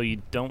bets. So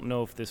you don't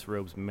know if this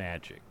robe's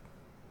magic.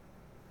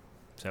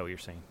 Is that what you're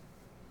saying?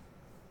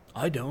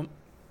 I don't,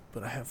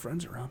 but I have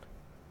friends around.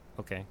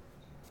 Okay.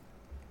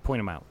 Point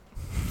them out.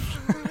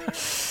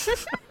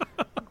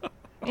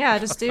 Yeah,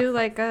 just do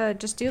like a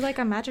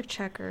magic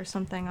check or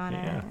something on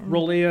it.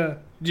 Roll a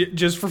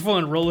just for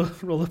fun. Roll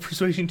a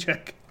persuasion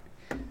check.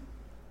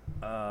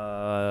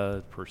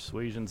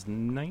 Persuasion's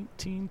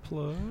 19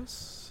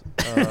 plus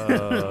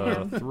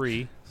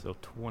 3, so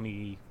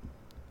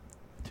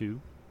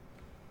 22.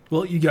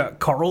 Well, you got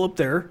Carl up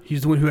there.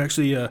 He's the one who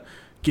actually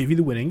gave you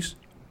the winnings.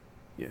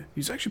 Yeah,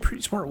 he's actually a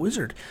pretty smart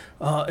wizard.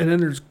 And then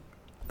there's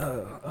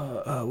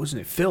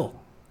wasn't it Phil?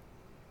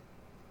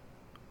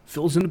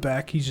 Phil's in the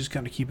back. He's just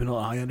kind of keeping an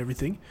eye on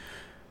everything.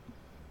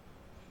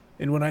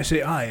 And when I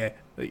say eye,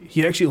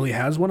 he actually only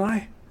has one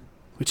eye,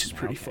 which is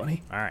pretty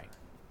funny. All right.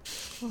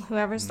 Well,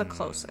 whoever's the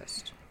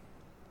closest.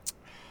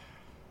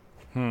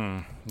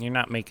 You're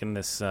not making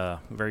this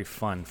very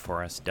fun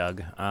for us,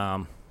 Doug.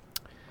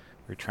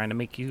 We're trying to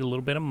make you a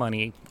little bit of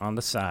money on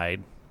the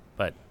side,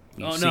 but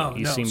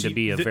you seem to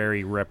be a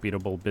very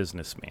reputable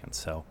businessman.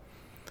 So,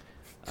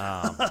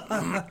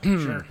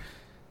 Sure.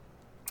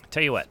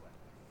 Tell you what.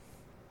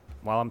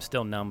 While I'm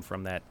still numb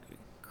from that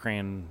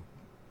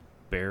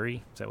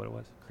cranberry, is that what it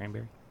was?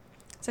 Cranberry?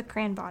 It's a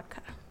cran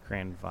vodka.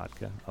 Cran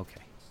vodka.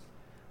 Okay.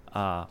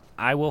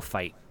 I will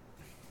fight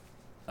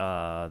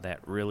that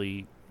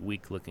really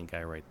weak-looking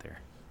guy right there.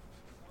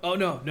 Oh,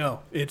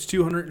 no. It's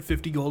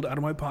 250 gold out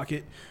of my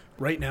pocket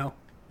right now.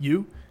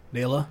 You,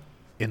 Nayla,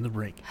 in the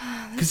ring.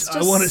 Because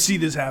I want to see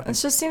this happen. It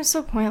just seems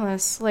so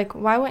pointless. Like,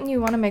 why wouldn't you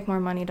want to make more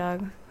money,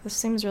 Doug? This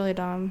seems really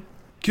dumb.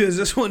 Because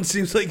this one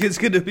seems like it's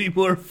going to be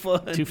more fun.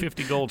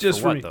 250 gold just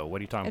for what, me. though?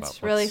 What are you talking about?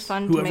 It's really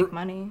fun to make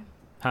money.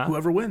 Huh?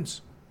 Whoever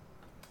wins.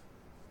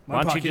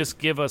 Why don't you just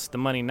give us the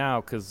money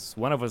now? Because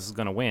one of us is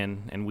going to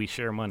win, and we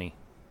share money.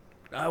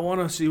 I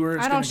want to see where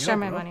it's I going don't to share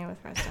my money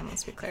with Preston,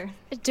 let's be clear.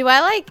 Do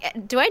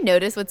I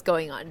notice what's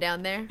going on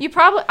down there?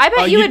 I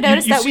bet you would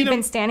notice you that see we've them-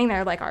 been standing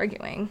there, like,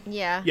 arguing.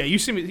 Yeah. Yeah, you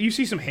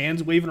see some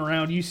hands waving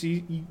around.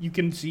 You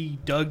can see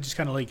Doug just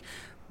kind of like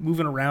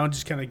moving around,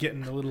 just kind of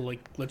getting a little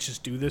like, let's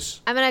just do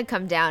this. I'm going to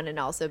come down and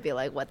also be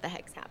like, what the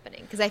heck's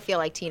happening? Because I feel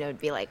like Tina would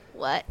be like,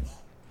 what?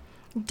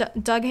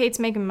 Doug hates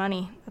making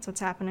money. That's what's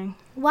happening.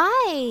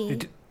 Why?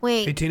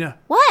 Wait. Hey, Tina.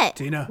 What?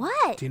 Tina.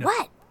 What? Tina.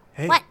 What?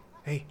 Hey. What?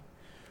 Hey.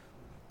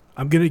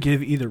 I'm going to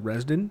give either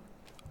Resden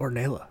or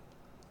Nayla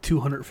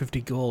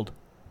 250 gold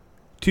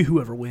to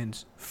whoever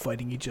wins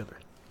fighting each other.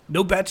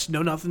 No bets,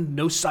 no nothing,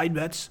 no side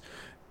bets,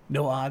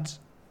 no odds.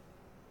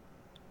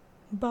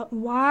 But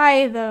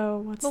why,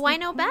 though? Why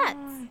no bets?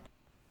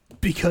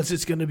 Because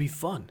it's going to be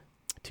fun.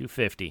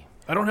 250.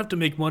 I don't have to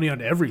make money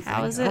on everything.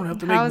 How is I it, don't have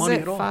to make money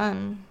at all.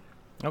 fun?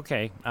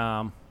 Okay.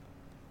 All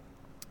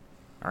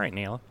right,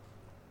 Nayla.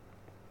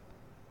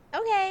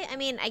 Okay. I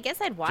mean, I guess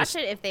I'd watch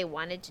it if they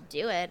wanted to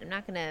do it. I'm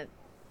not going to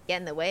get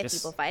in the way of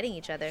people fighting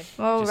each other.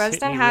 Well, Just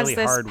hit Resden me has really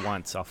this. hard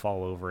once. I'll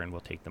fall over, and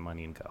we'll take the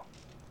money and go.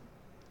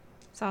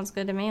 Sounds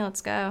good to me.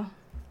 Let's go.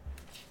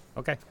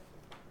 Okay.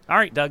 All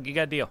right, Doug, you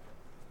got a deal.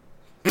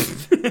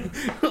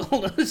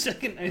 Hold on a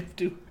second. I have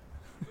to.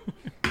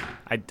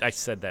 I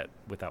said that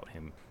without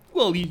him.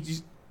 Well, you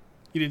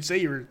didn't say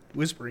you were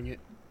whispering it,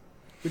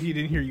 but he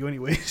didn't hear you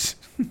anyways.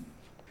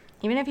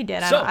 Even if he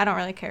did, So- I don't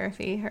really care if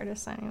he heard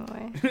us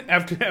anyway.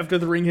 After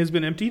the ring has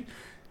been emptied,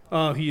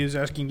 he is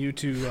asking you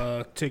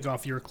to take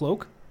off your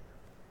cloak.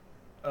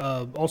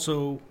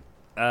 Also,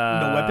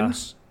 no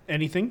weapons,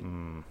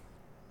 anything.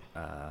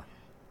 Okay.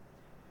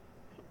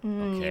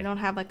 You don't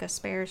have like a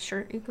spare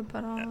shirt you could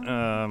put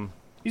on?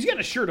 He's got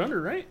a shirt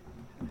under, right?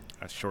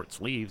 Short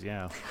sleeves,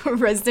 yeah.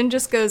 Resden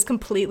just goes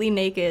completely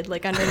naked,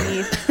 like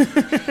underneath.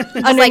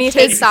 Like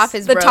takes off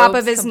his the top robes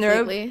of his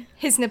completely. robe.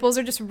 His nipples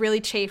are just really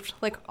chafed,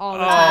 like all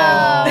the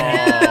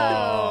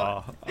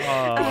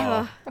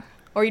time.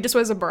 Or he just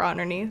wears a bra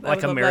underneath. I Like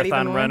would a love that even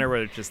marathon more. runner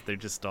where they're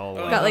just all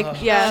Got like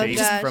chafed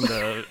gosh. from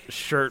the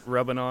shirt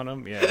rubbing on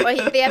them. Yeah.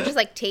 Or they have just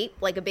like tape,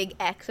 like a big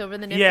X over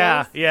the nipples.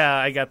 Yeah.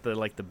 I got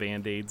the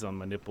Band-Aids on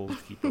my nipples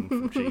to keep them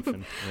from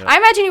chafing. Yeah. I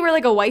imagine you wear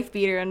like a wife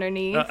beater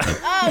underneath. No.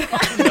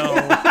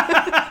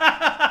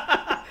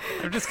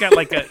 I've just got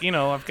like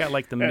I've got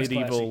like the That's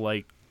medieval classy.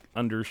 like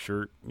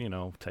undershirt,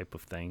 type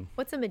of thing.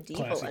 What's a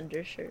medieval Classic.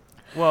 undershirt?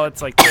 Well,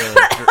 it's like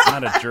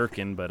not a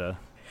jerkin, but a.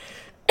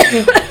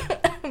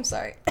 I'm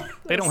sorry.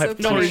 They don't That's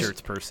have so funny.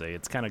 t-shirts per se.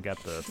 It's kind of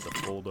got the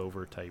fold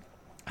over type.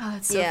 Oh,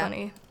 that's so Yeah.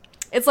 funny.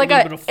 It's like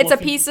little bit of it's a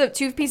fluffy-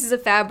 two pieces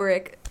of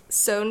fabric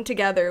sewn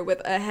together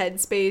with a head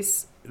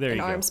space, There an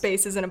you arm go.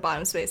 spaces, and a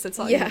bottom space. That's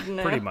all Yeah. you need to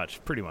know.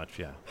 Pretty much,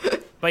 yeah.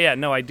 But yeah,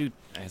 no, I do.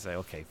 I say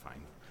okay,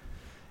 fine,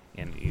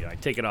 and I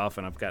take it off,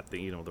 and I've got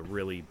the the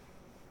really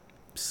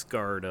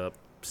scarred up,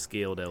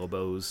 scaled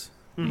elbows.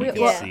 You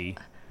can Well, see.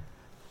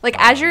 Like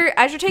as you're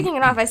taking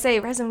it off, I say,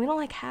 Resin, we don't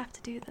like have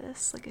to do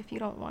this. Like if you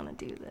don't want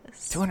to do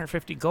this.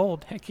 250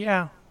 gold. Heck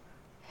yeah.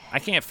 I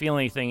can't feel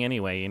anything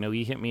anyway.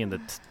 You hit me in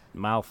the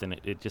mouth, and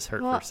it just hurt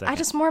for Well, a second. I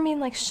just more mean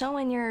like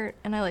showing your,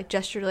 and I like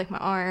gesture like my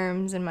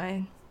arms and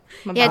my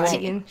Yeah,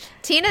 body. And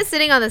Tina's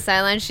sitting on the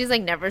sideline. She's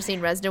like never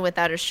seen Resden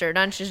without a shirt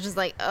on. She's just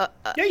like,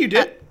 Yeah, you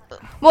did.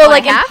 well, I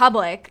like in have?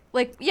 public,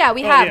 like yeah,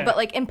 we have, yeah. but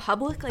like in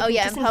public, like Oh,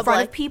 yeah, just in in front of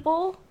public.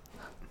 people.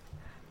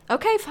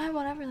 Okay, fine,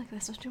 whatever. Like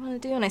that's what you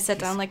want to do, and I set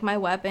down like my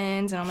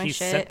weapons and all my he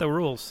shit, set the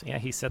rules. Yeah,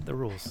 he set the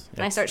rules.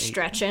 and I start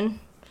stretching.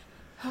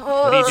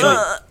 What are you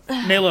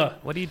doing? Nayla,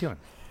 What are you doing?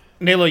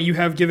 Nayla, you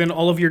have given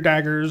all of your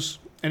daggers,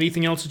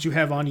 anything else that you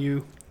have on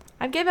you,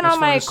 I've given As all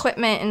my far as-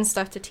 equipment and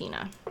stuff to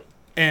Tina.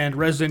 and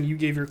Resden, you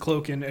gave your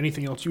cloak and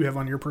anything else you have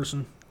on your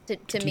person. to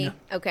me. Tina.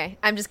 Okay,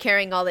 I'm just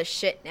carrying all this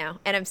shit now,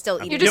 and I'm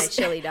still eating just-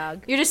 my chili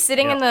dog. You're just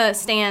sitting in Yeah. the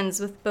stands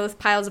with both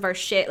piles of our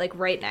shit like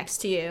right next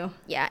to you.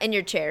 Yeah, and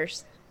your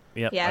chairs.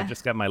 Yep, Yeah. I've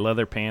just got my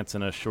leather pants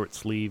and a short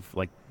sleeve,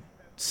 like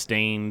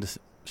stained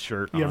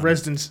shirt. You have on.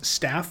 Resden's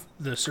staff,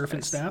 the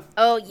serpent staff.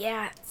 Oh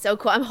yeah, so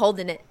cool. I'm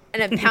holding it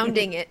and I'm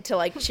pounding it to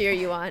like cheer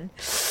you on.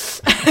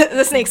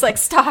 The snake's like,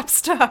 stop.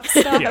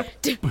 Yeah.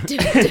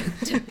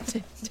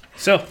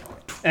 So,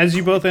 as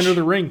you both enter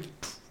the ring,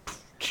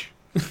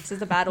 This is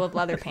the battle of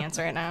leather pants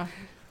right now.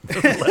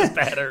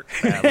 Battle.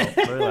 Look at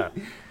that.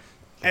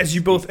 as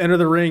you both enter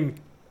the ring,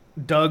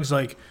 Doug's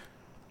like,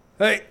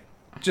 "Hey,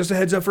 just a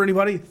heads up for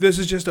anybody. This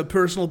is just a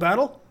personal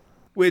battle,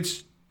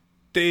 which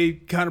they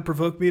kind of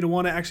provoked me to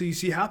want to actually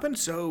see happen.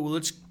 So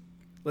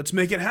let's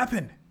make it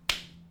happen."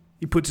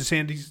 He puts his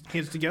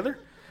hands together,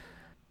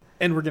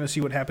 and we're gonna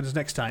see what happens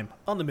next time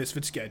on the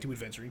Misfits Guide to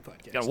Adventuring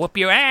podcast. Gonna whoop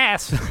your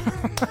ass.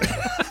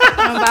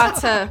 I'm about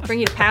to bring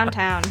you to Pound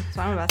Town. That's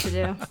what I'm about to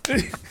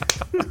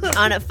do.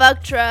 On a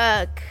fuck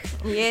truck.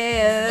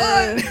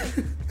 Yeah.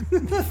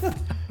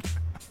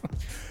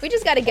 We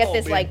just got to get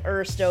this like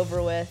erst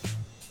over with.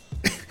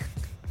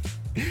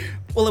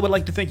 Well, I would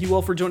like to thank you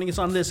all for joining us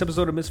on this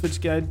episode of Misfits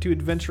Guide to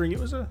Adventuring. It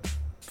was a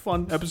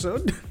fun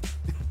episode.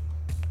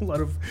 A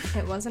lot of...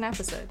 It was an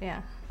episode,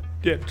 yeah.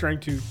 Yeah, trying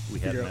to... We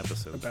had an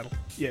episode. A battle.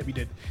 Yeah, we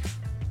did.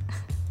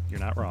 You're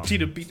not wrong.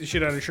 Tina beat the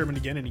shit out of Sherman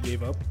again, and he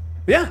gave up.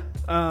 Yeah.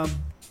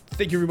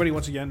 Thank you, everybody,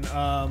 once again.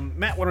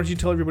 Matt, why don't you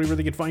tell everybody where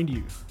they can find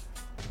you?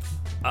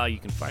 You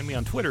can find me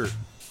on Twitter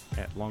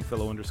at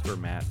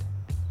Longfellow_Matt.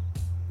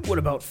 What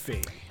about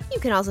Faye? You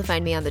can also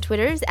find me on the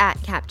Twitters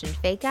at Captain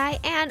Fake Eye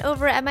and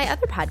over at my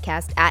other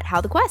podcast at How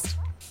the Quest.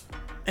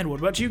 And what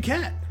about you,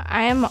 Kat?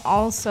 I am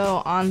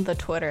also on the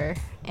Twitter.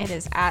 It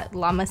is at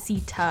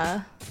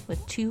Lamacita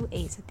with 2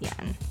 A's at the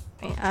end.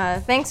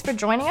 Thanks for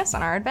joining us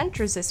on our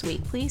adventures this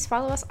week. Please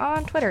follow us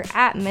on Twitter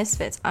at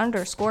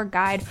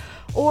Misfits_Guide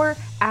or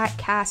at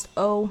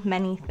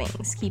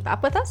CastOManyThings. Keep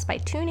up with us by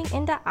tuning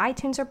into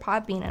iTunes or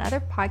Podbean and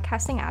other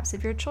podcasting apps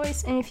of your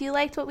choice. And if you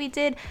liked what we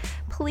did,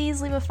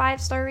 please leave a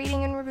 5-star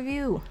rating and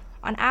review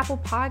on Apple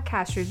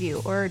Podcast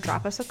Review, or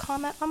drop us a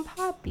comment on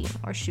Podbean,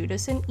 or shoot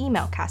us an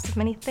email,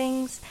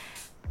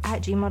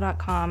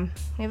 castofmanythings@gmail.com.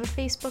 We have a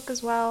Facebook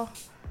as well.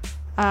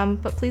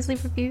 But please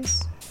leave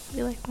reviews.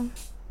 We like them.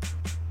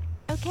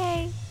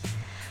 Okay.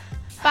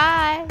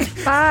 Bye.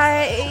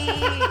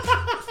 Bye.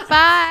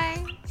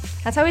 Bye.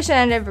 That's how we should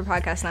end every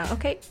podcast now.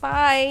 Okay,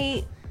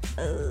 bye.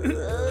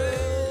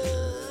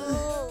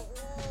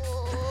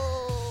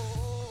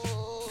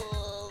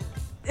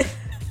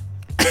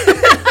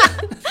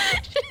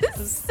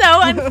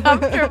 So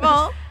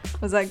uncomfortable.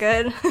 Was that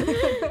good?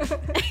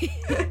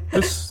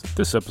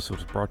 This episode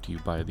is brought to you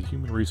by the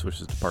Human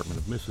Resources Department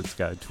of Misfits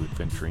Guide to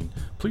Adventuring.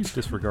 Please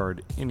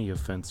disregard any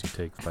offense you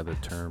take by the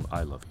term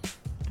I love you.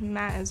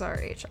 Matt is our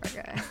HR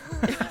guy.